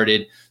we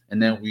started.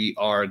 And then we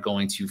are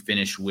going to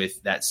finish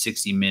with that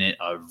 60-minute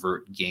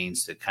vert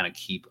gains to kind of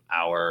keep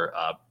our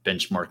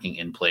benchmarking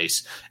in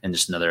place. And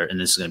this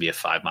is going to be a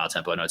 5-mile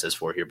tempo. I know it says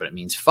 4 here, but it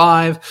means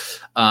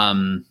 5.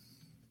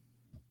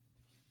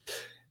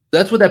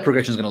 That's what that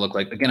progression is going to look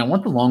like. Again, I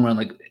want the long run.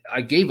 Like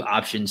I gave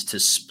options to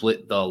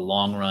split the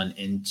long run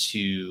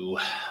into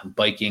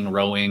biking,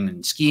 rowing,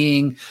 and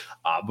skiing.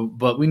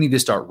 But we need to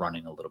start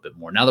running a little bit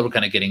more. Now that we're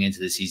kind of getting into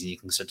the season, you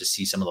can start to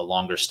see some of the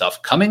longer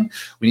stuff coming.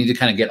 We need to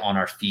kind of get on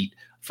our feet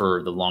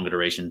for the longer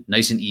duration,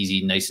 nice and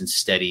easy, nice and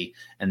steady.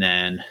 And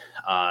then,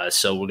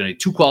 so we're going to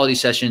do 2 quality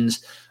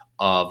sessions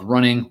of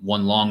running,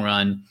 1 long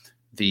run.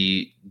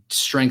 The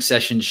strength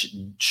session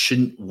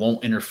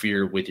won't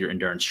interfere with your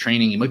endurance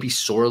training. You might be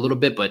sore a little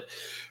bit, but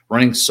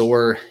running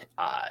sore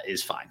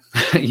is fine.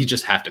 You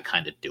just have to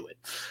kind of do it.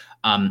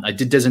 I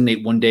did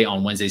designate one day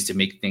on Wednesdays to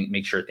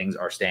make sure things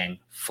are staying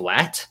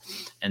flat,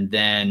 and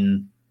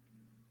then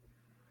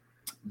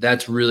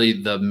that's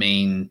really the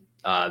main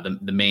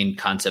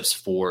concepts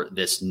for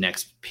this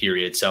next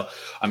period. So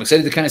I'm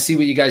excited to kind of see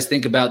what you guys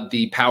think about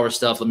the power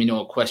stuff. Let me know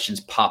what questions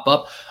pop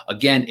up.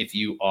 Again, if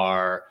you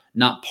are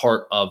not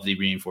part of the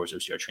Reinforce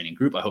OCR training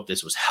group, I hope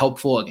this was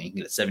helpful. Again, you can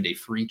get a 7-day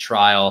free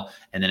trial,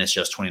 and then it's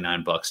just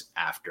 $29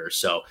 after.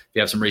 So if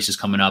you have some races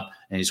coming up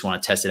and you just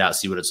want to test it out,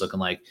 see what it's looking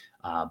like,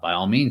 by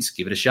all means,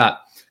 give it a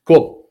shot.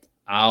 Cool.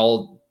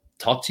 I'll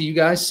talk to you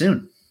guys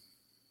soon.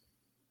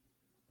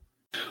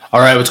 All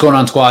right, what's going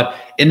on, squad?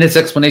 In this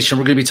explanation,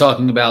 we're going to be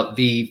talking about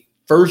the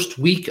first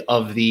week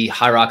of the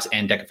Hyrox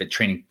and DecaFit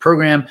training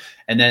program,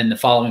 and then the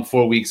following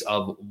 4 weeks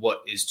of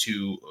what is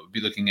to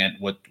be looking at,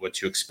 what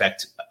to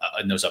expect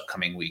in those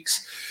upcoming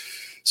weeks.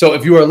 So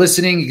if you are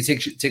listening, you can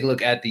take a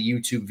look at the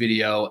YouTube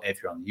video.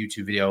 If you're on the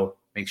YouTube video,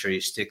 make sure you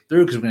stick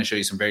through because we're going to show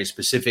you some very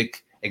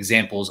specific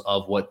examples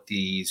of what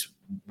these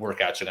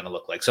workouts are going to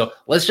look like. So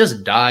let's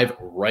just dive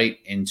right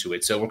into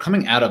it. So we're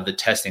coming out of the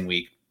testing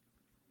week,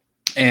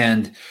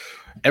 and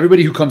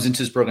everybody who comes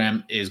into this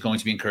program is going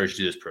to be encouraged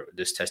to do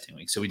this testing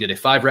week. So we did a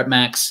 5-rep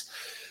max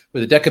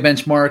with a DECA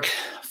benchmark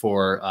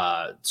for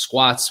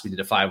squats. We did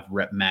a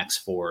 5-rep max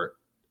for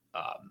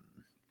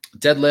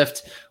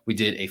deadlift. We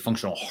did a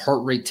functional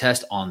heart rate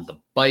test on the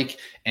bike,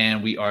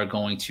 and we are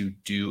going to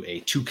do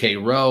a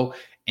 2K row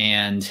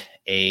and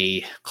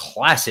a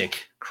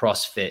classic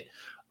CrossFit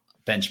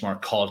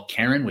benchmark called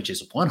Karen, which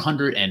is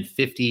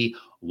 150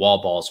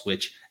 wall balls,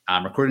 which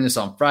I'm recording this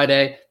on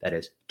Friday. That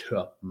is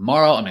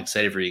tomorrow. I'm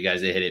excited for you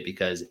guys to hit it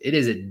because it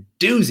is a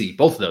doozy.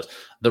 Both of those.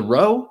 The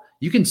row,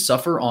 you can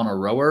suffer on a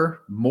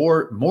rower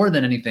more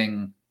than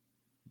anything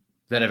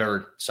that I've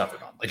ever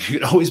suffered on. Like you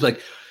can always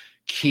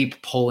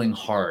keep pulling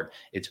hard.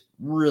 It's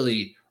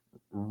really,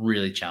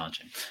 really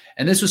challenging.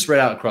 And this was spread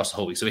out across the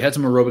whole week. So we had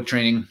some aerobic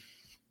training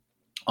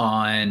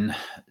on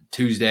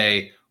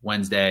Tuesday,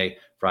 Wednesday,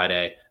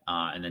 Friday,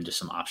 and then just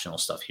some optional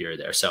stuff here or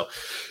there. So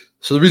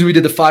the reason we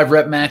did the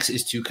 5-rep max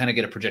is to kind of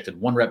get a projected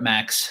 1-rep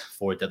max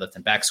for deadlift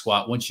and back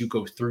squat. Once you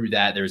go through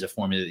that, there's a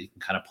formula that you can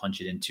kind of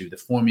punch it into. The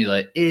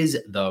formula is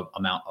the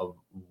amount of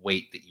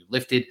weight that you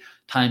lifted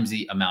times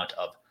the amount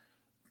of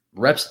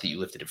reps that you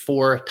lifted it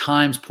for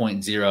times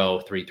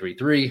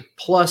 0.0333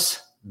 plus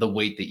the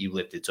weight that you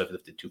lifted. So if you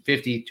lifted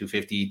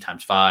 250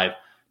 times 5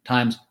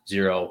 times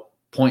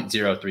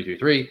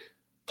 0.0333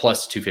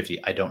 plus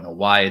 250. I don't know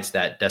why it's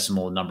that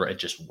decimal number. It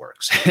just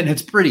works. And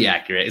it's pretty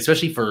accurate,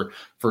 especially for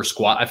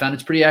squat. I found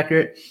it's pretty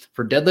accurate.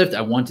 For deadlift,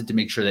 I wanted to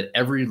make sure that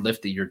every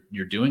lift that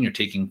you're doing, you're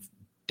taking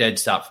dead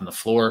stop from the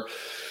floor.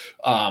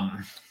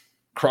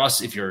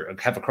 If you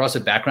have a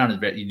CrossFit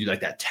background, you do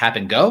like that tap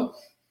and go,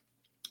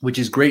 which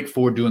is great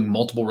for doing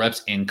multiple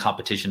reps in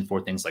competition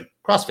for things like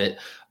CrossFit.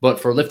 But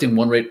for lifting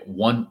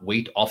one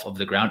weight off of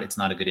the ground, it's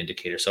not a good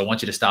indicator. So I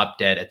want you to stop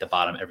dead at the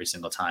bottom every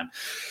single time.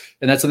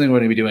 And that's something we're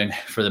going to be doing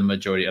for the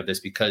majority of this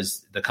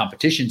because the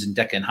competitions in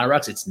DECA and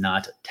Hyrox, it's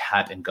not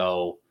tap and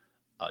go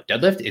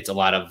deadlift. It's a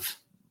lot of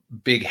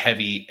big,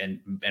 heavy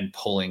and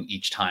pulling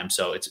each time.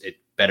 So it's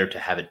better to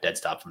have it dead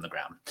stop from the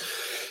ground.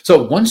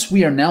 So once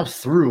we are now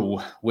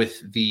through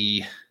with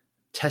the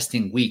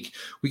testing week,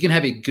 we can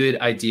have a good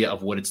idea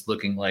of what it's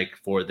looking like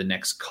for the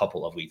next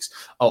couple of weeks.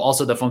 Oh,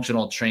 also the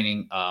functional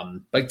training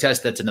bike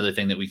test. That's another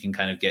thing that we can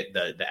kind of get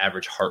the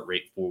average heart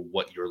rate for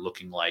what you're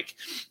looking like.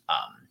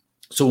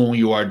 So when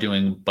you are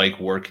doing bike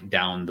work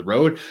down the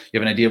road, you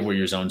have an idea of where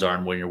your zones are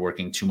and when you're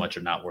working too much or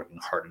not working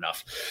hard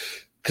enough.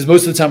 Because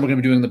most of the time we're going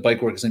to be doing the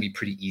bike work is going to be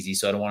pretty easy.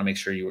 So I don't want to make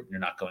sure you're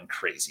not going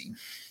crazy.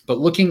 But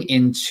looking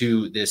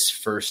into this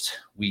first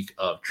week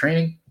of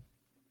training,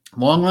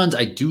 long runs,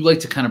 I do like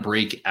to kind of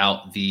break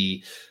out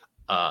the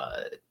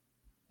running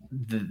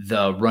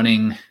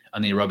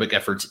on the aerobic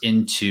efforts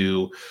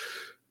into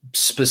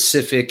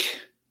specific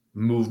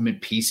movement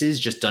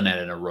pieces just done at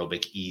an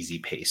aerobic easy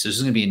pace. So this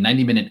is going to be a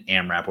 90-minute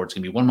AMRAP where it's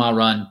going to be 1 mile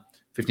run,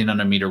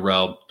 1,500 meter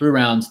row, 3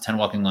 rounds, 10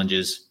 walking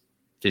lunges,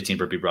 15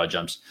 burpee broad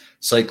jumps,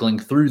 cycling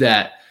through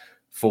that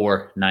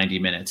for 90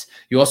 minutes.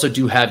 You also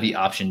do have the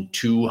option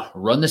to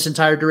run this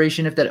entire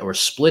duration or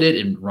split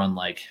it and run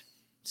like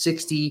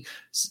 60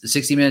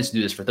 minutes,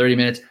 do this for 30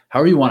 minutes,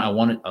 however you want. I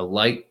want a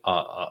light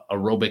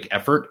aerobic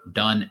effort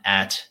done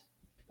at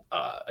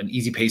an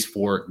easy pace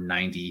for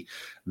 90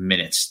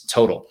 minutes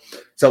total.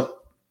 So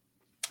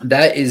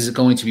that is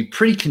going to be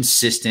pretty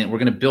consistent. We're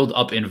going to build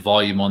up in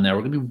volume on there.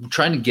 We're going to be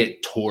trying to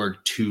get toward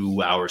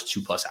 2 hours,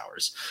 2+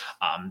 hours.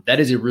 That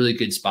is a really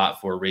good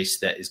spot for a race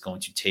that is going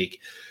to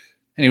take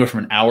anywhere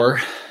from an hour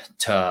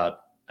to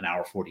an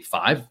hour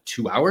 45,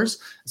 2 hours.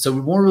 So we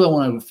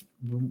really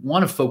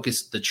want to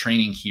focus the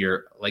training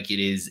here like it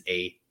is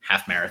a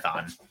half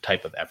marathon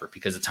type of effort,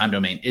 because the time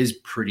domain is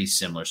pretty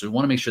similar. So we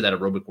want to make sure that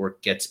aerobic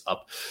work gets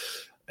up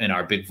in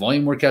our big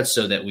volume workouts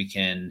so that we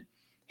can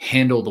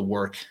handle the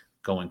work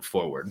going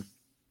forward.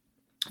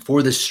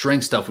 For the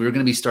strength stuff, we're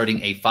going to be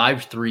starting a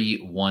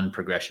 5-3-1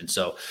 progression.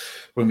 So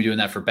we're going to be doing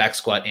that for back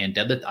squat and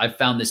deadlift. I've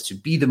found this to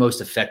be the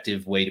most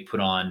effective way to put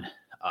on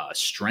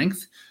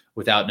strength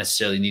without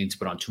necessarily needing to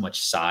put on too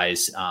much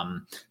size.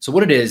 So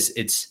what it is,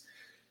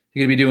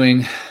 you're going to be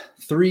doing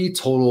 3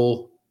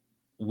 total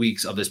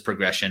weeks of this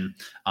progression.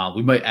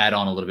 We might add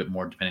on a little bit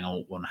more depending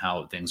on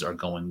how things are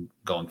going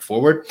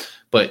forward.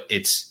 But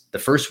it's the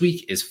first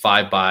week is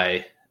 5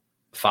 by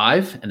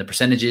 5, and the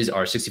percentages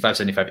are 65,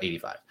 75,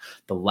 85.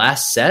 The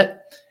last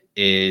set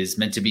is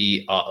meant to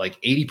be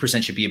like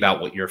 80% should be about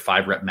what your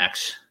 5 rep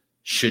max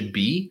should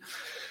be,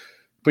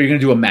 but you're going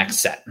to do a max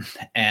set.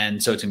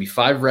 And so it's going to be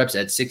 5 reps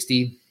at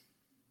 60,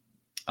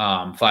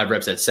 5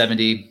 reps at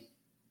 70.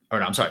 Or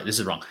no, I'm sorry, this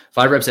is wrong.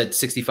 5 reps at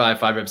 65,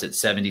 5 reps at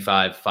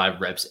 75,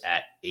 5 reps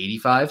at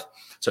 85.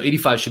 So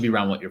 85 should be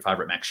around what your 5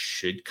 rep max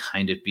should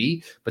kind of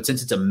be. But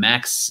since it's a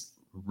max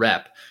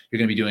rep, you're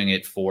going to be doing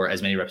it for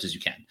as many reps as you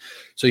can.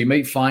 So you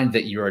might find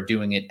that you are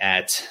doing it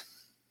at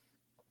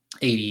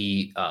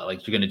 80,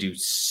 like you're going to do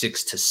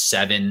 6 to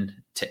 7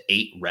 to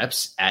 8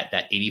 reps at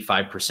that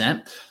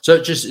 85%. So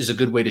it just is a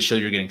good way to show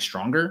you're getting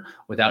stronger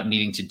without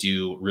needing to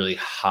do really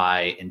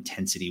high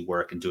intensity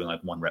work and doing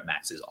like 1 rep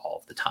maxes all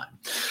of the time.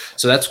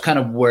 So that's kind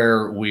of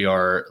where we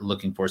are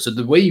looking for. So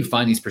the way you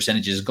find these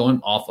percentages is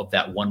going off of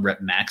that 1 rep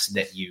max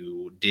that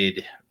you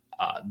did,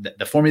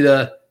 the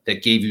formula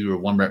that gave you your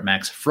 1 rep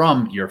max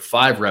from your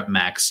 5 rep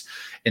max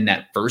in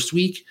that first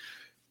week.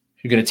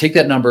 You're going to take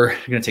that number,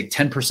 you're going to take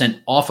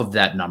 10% off of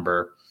that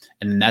number,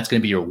 and then that's going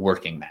to be your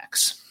working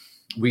max.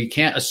 We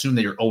can't assume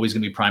that you're always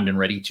going to be primed and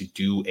ready to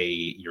do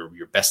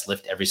your best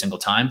lift every single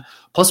time.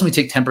 Plus, when we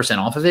take 10%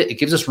 off of it, it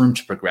gives us room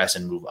to progress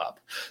and move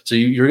up. So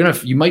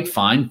you might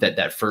find that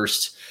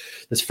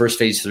this first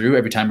phase through,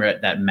 every time you're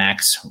at that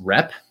max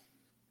rep,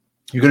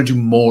 you're going to do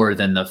more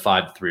than the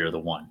 5, 3, or the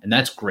 1. And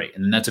that's great.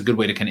 And that's a good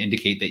way to kind of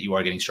indicate that you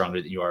are getting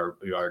stronger, that you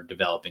are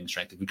developing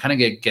strength. If we kind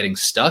of getting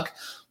stuck,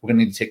 we're going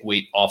to need to take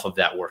weight off of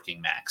that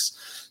working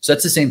max. So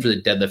that's the same for the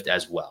deadlift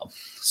as well.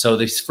 So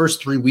these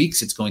first 3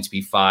 weeks, it's going to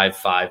be 5,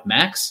 5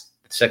 max.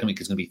 The second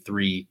week is going to be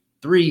 3,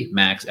 3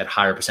 max at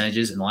higher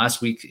percentages. And the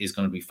last week is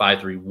going to be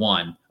 5, 3,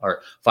 1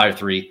 or 5,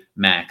 3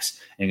 max.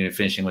 And you're going to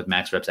be finishing with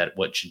max reps at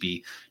what should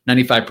be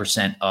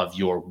 95% of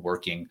your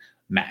working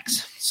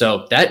max.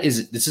 So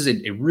this is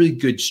a really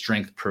good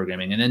strength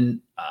programming. And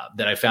then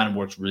that I found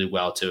works really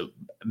well to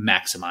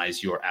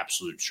maximize your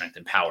absolute strength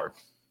and power.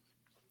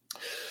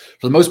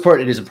 For the most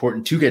part, it is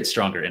important to get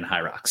stronger in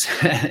high rocks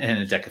and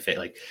a DecaFit.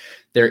 Like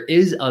there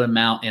is an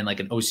amount in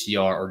like an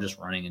OCR or just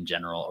running in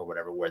general or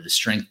whatever, where the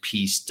strength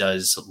piece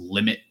does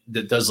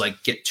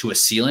like get to a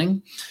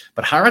ceiling,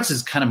 but high rocks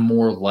is kind of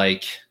more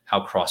like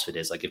how CrossFit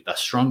is. Like if the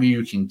stronger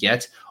you can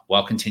get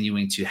while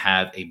continuing to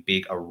have a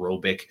big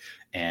aerobic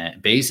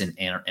and base and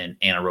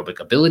anaerobic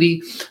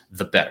ability,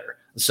 the better.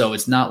 So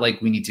it's not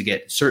like we need to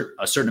get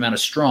a certain amount of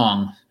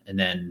strong and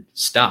then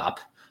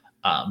stop.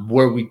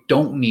 Where we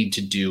don't need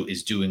to do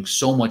is doing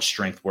so much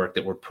strength work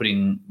that we're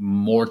putting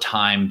more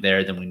time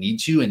there than we need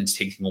to, and it's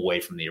taking away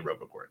from the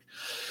aerobic work.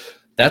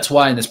 That's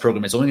why in this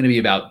program, it's only going to be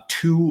about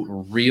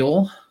 2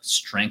 real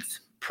strength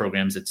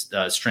programs. It's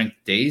strength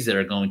days that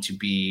are going to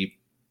be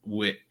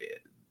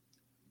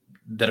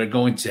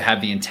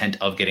have the intent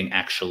of getting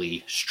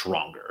actually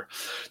stronger.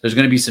 There's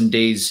going to be some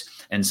days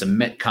and some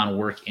Metcon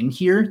work in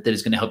here that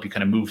is going to help you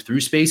kind of move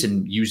through space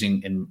and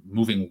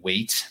moving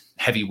weight,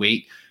 heavy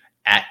weight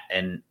at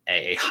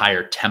a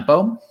higher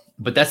tempo.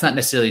 But that's not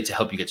necessarily to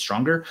help you get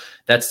stronger.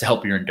 That's to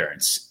help your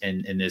endurance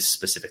in this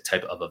specific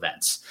type of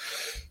events.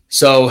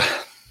 So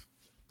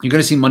you're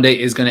going to see Monday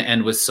is going to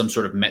end with some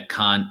sort of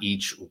Metcon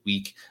each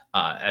week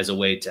as a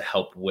way to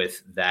help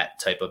with that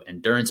type of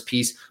endurance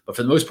piece. But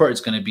for the most part,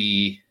 it's going to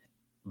be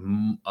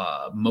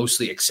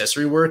mostly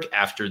accessory work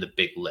after the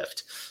big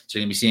lift. So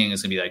you're going to be seeing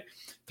it's going to be like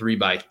 3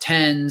 by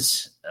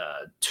 10s,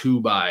 2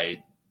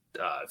 by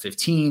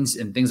 15s,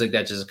 and things like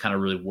that, just to kind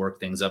of really work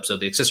things up. So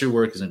the accessory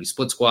work is going to be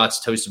split squats,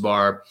 toes to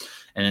bar,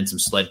 and then some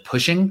sled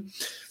pushing.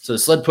 So the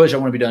sled push, I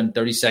want to be done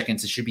 30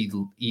 seconds. It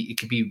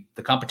could be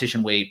the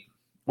competition weight,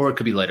 or it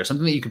could be lighter,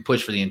 something that you can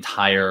push for the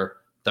entire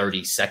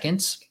 30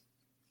 seconds.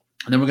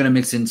 And then we're going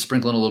to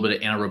sprinkle in a little bit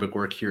of anaerobic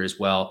work here as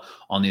well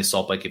on the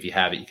assault bike. If you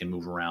have it, you can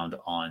move around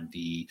on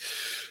the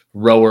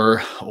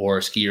rower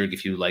or ski erg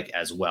if you like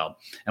as well.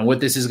 And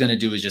what this is going to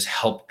do is just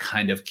help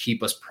kind of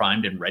keep us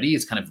primed and ready.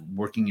 It's kind of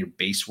working your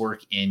base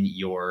work in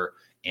your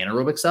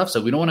anaerobic stuff.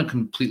 So we don't want to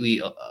completely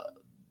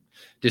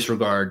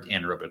disregard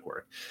anaerobic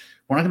work.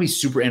 We're not going to be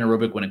super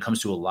anaerobic when it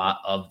comes to a lot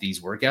of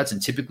these workouts.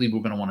 And typically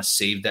we're going to want to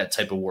save that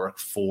type of work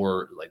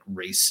for like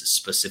race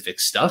specific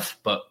stuff,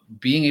 but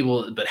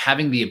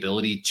having the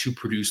ability to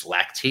produce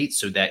lactate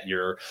so that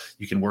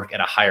you can work at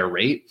a higher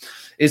rate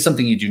is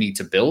something you do need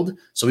to build.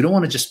 So we don't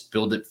want to just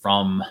build it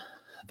from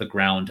the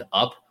ground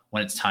up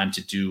when it's time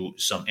to do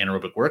some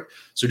anaerobic work.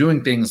 So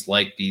doing things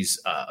like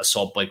these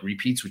assault bike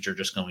repeats, which are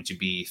just going to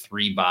be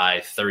 3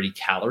 by 30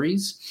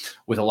 calories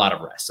with a lot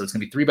of rest. So it's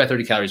going to be 3 by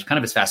 30 calories, kind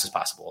of as fast as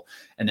possible.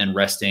 And then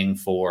resting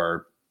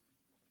for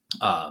 2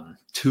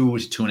 to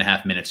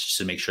 2.5 minutes just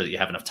to make sure that you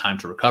have enough time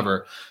to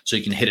recover so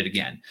you can hit it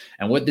again.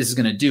 And what this is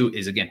going to do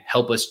is, again,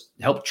 help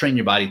train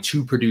your body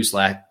to produce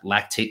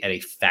lactate at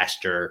a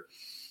faster,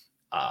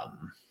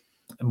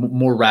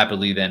 more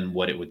rapidly than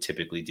what it would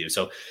typically do.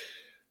 So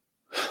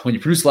when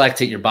you produce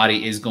lactate, your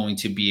body is going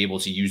to be able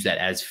to use that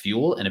as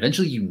fuel. And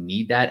eventually you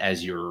need that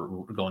as you're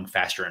going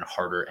faster and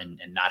harder and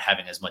not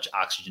having as much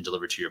oxygen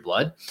delivered to your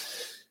blood,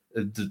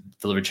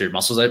 delivered to your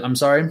muscles, I'm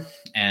sorry.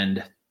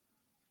 And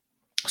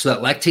so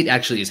that lactate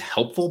actually is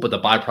helpful, but the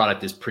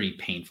byproduct is pretty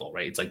painful,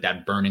 right? It's like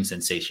that burning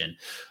sensation,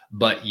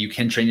 but you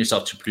can train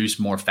yourself to produce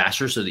more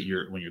faster so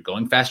that when you're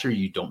going faster,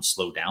 you don't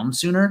slow down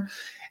sooner.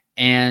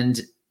 And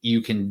you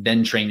can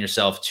then train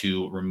yourself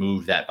to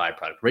remove that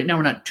byproduct. Right now,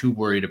 we're not too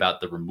worried about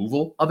the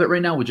removal of it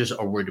right now. We just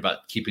are worried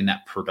about keeping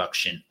that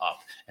production up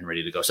and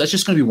ready to go. So that's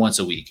just going to be once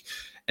a week.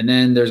 And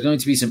then there's going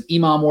to be some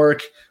EMOM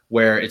work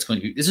where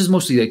this is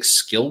mostly like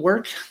skill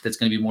work. That's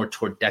going to be more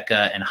toward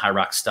DECA and high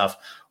rock stuff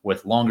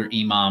with longer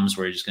EMOMs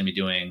where you're just going to be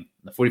doing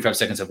the 45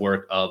 seconds of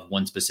work of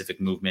one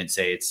specific movement.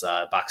 Say it's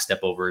box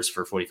step overs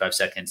for 45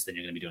 seconds. Then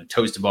you're going to be doing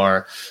toes to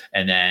bar.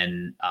 And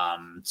then,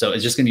 so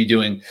it's just going to be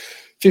doing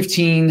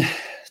 15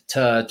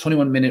 to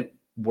 21 minute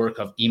work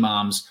of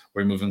EMOMs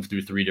where you're moving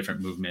through 3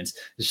 different movements.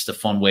 It's just a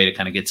fun way to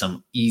kind of get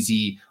some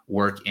easy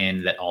work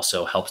in that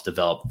also helps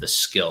develop the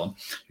skill.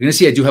 You're going to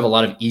see I do have a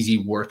lot of easy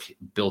work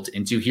built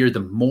into here. The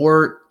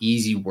more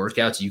easy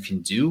workouts you can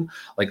do,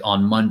 like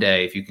on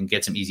Monday, if you can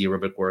get some easy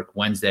aerobic work,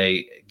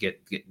 Wednesday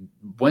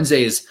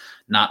is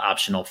not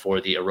optional for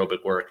the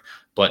aerobic work,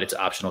 but it's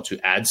optional to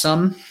add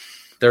some.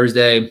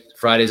 Thursday,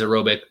 Friday's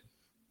aerobic,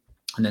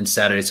 and then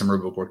Saturday, some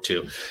aerobic work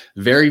too.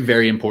 Very,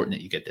 very important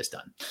that you get this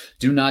done.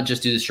 Do not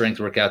just do the strength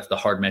workouts, the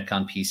hard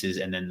Metcon pieces,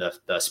 and then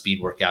the speed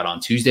workout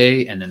on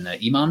Tuesday, and then the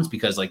EMOMs,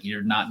 because like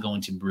you're not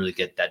going to really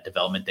get that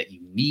development that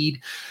you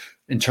need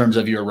in terms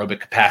of your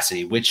aerobic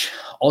capacity, which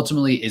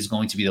ultimately is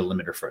going to be the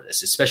limiter for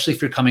this, especially if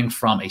you're coming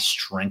from a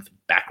strength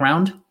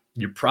background.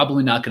 You're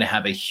probably not going to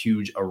have a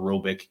huge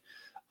aerobic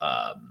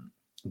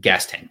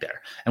gas tank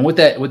there. And with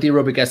the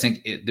aerobic gas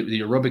tank,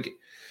 the aerobic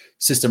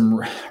system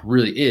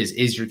really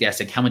is your gas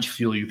tank, how much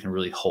fuel you can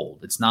really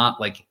hold. It's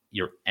not like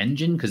your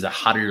engine, because the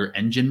hotter your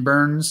engine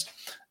burns,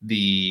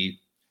 the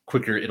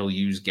quicker it'll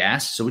use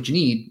gas. So what you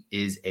need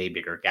is a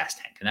bigger gas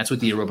tank. And that's what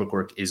the aerobic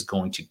work is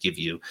going to give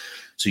you.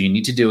 So you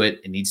need to do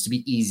it. It needs to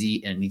be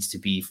easy and it needs to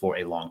be for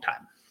a long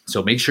time.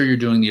 So make sure you're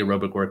doing the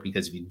aerobic work,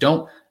 because if you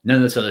don't, none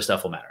of this other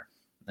stuff will matter.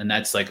 And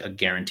that's like a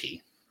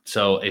guarantee.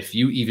 So if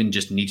you even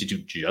just need to do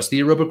just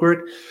the aerobic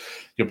work,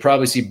 you'll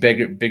probably see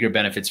bigger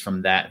benefits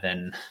from that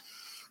than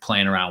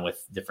playing around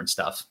with different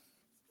stuff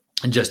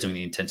and just doing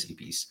the intensity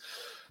piece.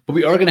 But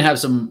we are going to have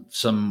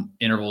some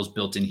intervals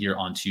built in here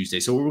on Tuesday.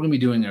 So what we're going to be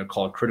doing are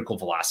called critical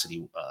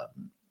velocity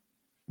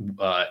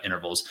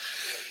intervals.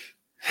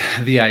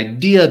 The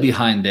idea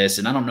behind this,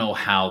 and I don't know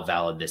how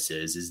valid this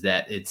is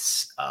that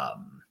it's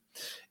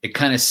it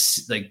kind of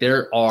like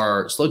there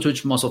are slow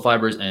twitch muscle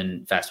fibers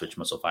and fast twitch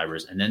muscle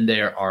fibers. And then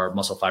there are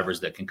muscle fibers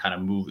that can kind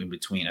of move in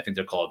between. I think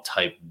they're called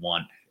type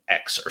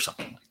 1X or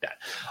something like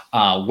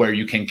that, where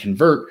you can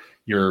convert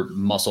your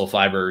muscle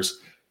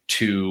fibers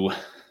to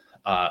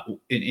in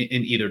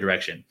either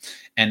direction.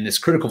 And this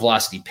critical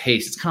velocity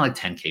pace, it's kind of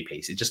like 10K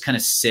pace. It just kind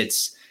of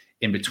sits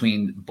in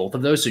between both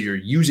of those. So you're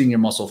using your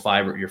muscle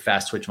fiber, your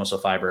fast twitch muscle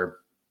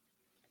fiber,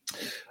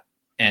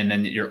 and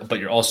then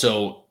you're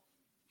also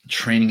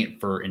training it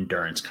for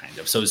endurance kind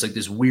of. So it's like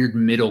this weird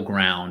middle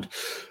ground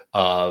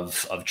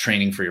of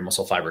training for your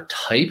muscle fiber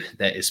type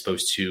that is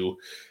supposed to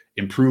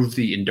improve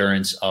the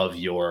endurance of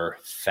your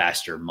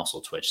faster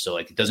muscle twitch. So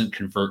like it doesn't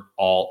convert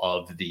all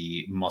of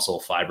the muscle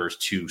fibers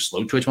to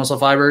slow twitch muscle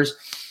fibers.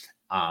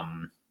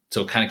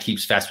 So it kind of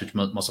keeps fast twitch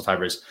muscle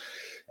fibers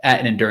at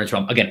an endurance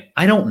realm. Again,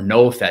 I don't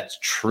know if that's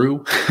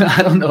true.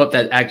 I don't know if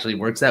that actually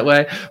works that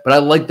way, but I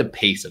like the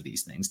pace of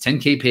these things.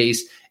 10K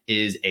pace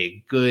is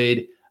a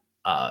good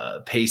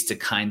pace to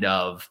kind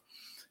of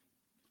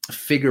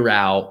figure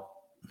out.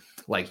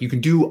 Like you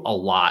can do a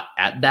lot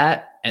at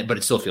that, but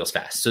it still feels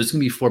fast. So it's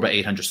going to be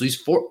 4x800. So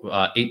these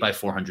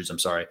 8x400s, I'm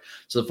sorry.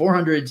 So the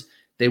 400s,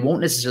 they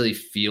won't necessarily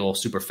feel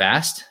super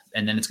fast.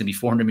 And then it's going to be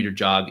 400 meter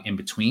jog in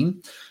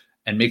between.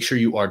 and make sure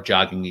you are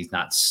jogging these,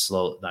 not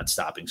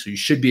stopping. So you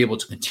should be able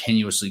to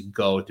continuously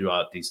go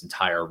throughout these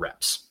entire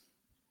reps.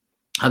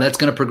 How that's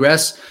going to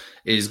progress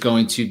is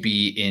going to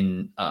be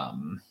in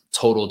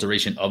total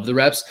duration of the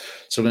reps.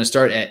 So we're going to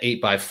start at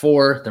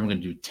 8x4, then we're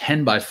going to do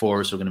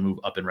 10x4. So we're going to move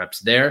up in reps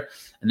there.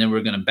 And then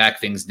we're going to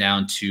back things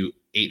down to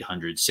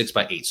 800,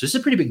 6x8. So it's a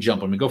pretty big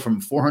jump. When we go from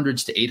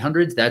 400s to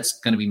 800s, that's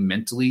going to be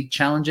mentally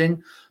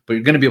challenging, but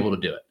you're going to be able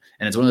to do it.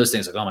 And it's one of those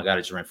things like, oh my God,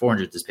 I just ran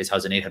 400 at this pace.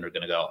 How's an 800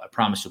 going to go? I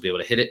promise you'll be able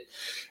to hit it.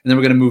 And then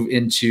we're going to move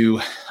into,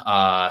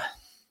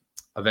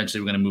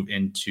 eventually we're going to move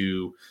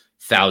into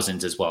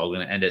thousands as well. We're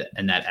going to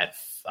end that at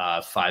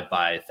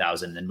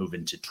 5x1000 and then move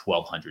into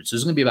 1200. So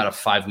there's going to be about a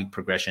 5-week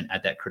progression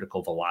at that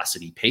critical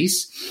velocity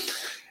pace.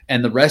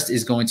 And the rest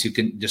is going to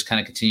just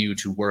kind of continue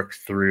to work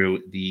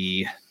through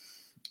the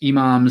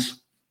EMOMs,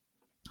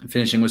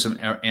 finishing with some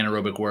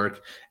anaerobic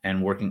work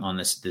and working on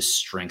this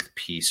strength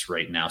piece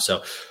right now.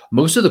 So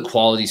most of the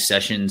quality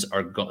sessions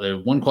are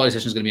one quality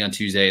session is going to be on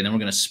Tuesday, and then we're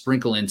going to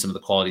sprinkle in some of the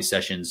quality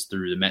sessions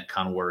through the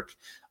Metcon work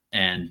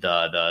and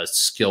the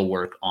skill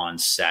work on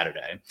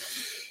Saturday.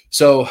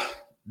 So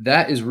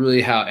that is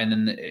really how, and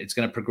then it's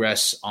going to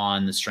progress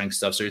on the strength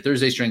stuff. So your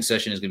Thursday strength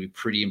session is going to be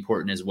pretty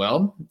important as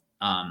well.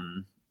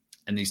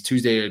 And these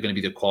Tuesday are going to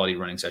be the quality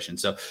running session.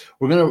 So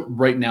we're going to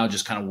right now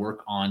just kind of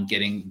work on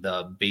getting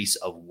the base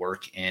of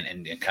work in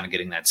and kind of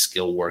getting that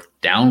skill work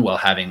down while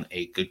having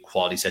a good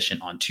quality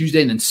session on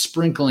Tuesday and then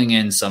sprinkling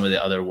in some of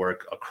the other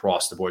work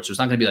across the board. So it's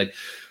not going to be like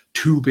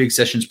 2 big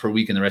sessions per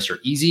week and the rest are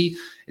easy.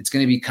 It's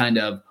going to be kind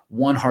of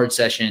one hard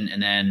session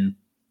and then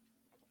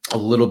a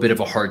little bit of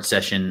a hard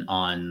session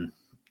on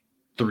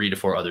 3 to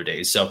 4 other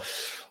days. So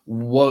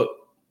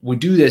we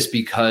do this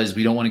because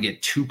we don't want to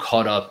get too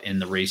caught up in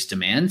the race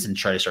demands and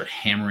try to start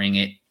hammering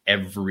it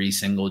every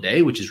single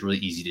day, which is really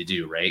easy to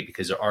do, right?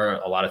 Because there are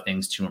a lot of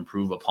things to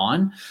improve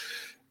upon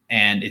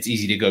and it's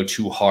easy to go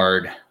too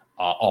hard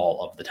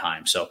all of the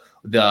time. So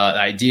the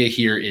idea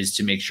here is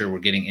to make sure we're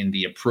getting in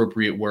the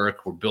appropriate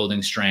work, we're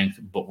building strength,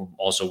 but we're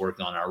also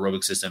working on our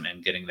aerobic system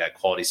and getting that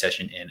quality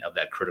session in of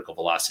that critical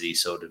velocity.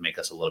 So to make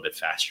us a little bit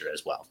faster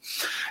as well.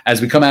 As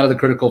we come out of the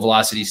critical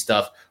velocity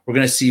stuff, we're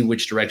going to see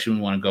which direction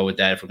we want to go with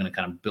that. If we're going to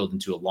kind of build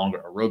into a longer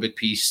aerobic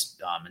piece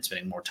and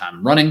spending more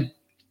time running,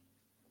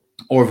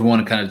 or if we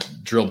want to kind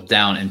of drill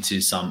down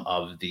into some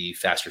of the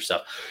faster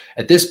stuff.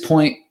 At this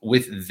point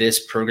with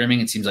this programming,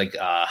 it seems like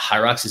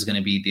Hyrox is going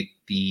to be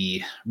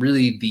the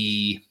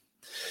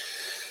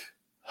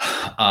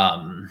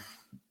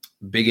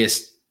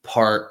biggest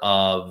part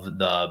of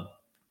the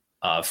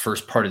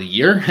first part of the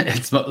year.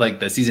 It's like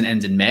the season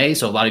ends in May.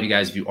 So a lot of you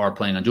guys, if you are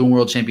planning on doing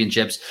world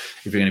championships,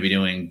 if you're going to be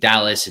doing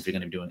Dallas, if you're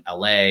going to be doing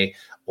LA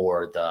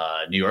or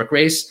the New York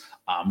race,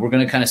 we're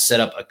going to kind of set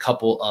up a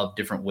couple of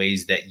different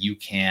ways that you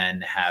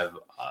can have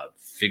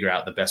figure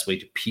out the best way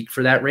to peak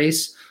for that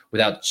race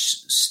without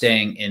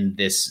staying in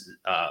this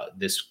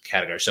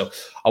category. So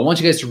I want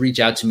you guys to reach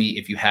out to me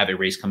if you have a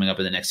race coming up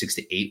in the next 6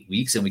 to 8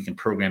 weeks, and we can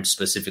program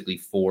specifically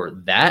for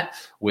that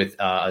with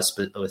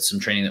some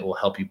training that will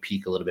help you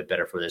peak a little bit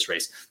better for this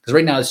race. Because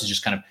right now, this is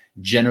just kind of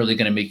generally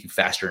going to make you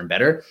faster and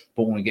better.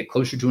 But when we get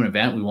closer to an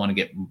event, we want to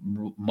get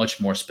much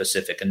more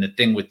specific. And the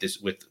thing with this,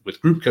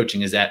 with group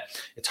coaching, is that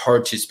it's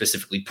hard to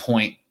specifically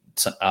point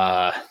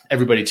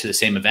everybody to the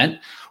same event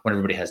when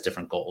everybody has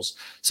different goals.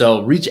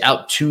 So reach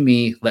out to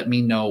me, let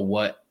me know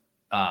what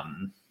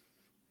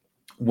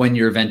when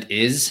your event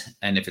is,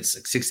 and if it's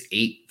like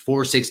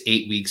 4, 6,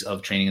 8 weeks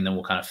of training, and then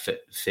we'll kind of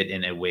fit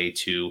in a way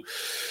to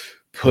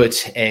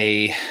put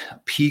a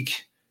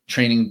peak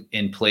training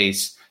in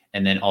place,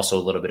 and then also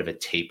a little bit of a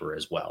taper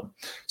as well.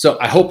 So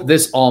I hope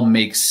this all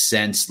makes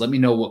sense. Let me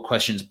know what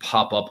questions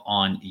pop up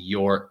on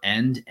your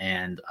end,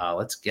 and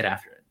let's get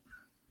after it.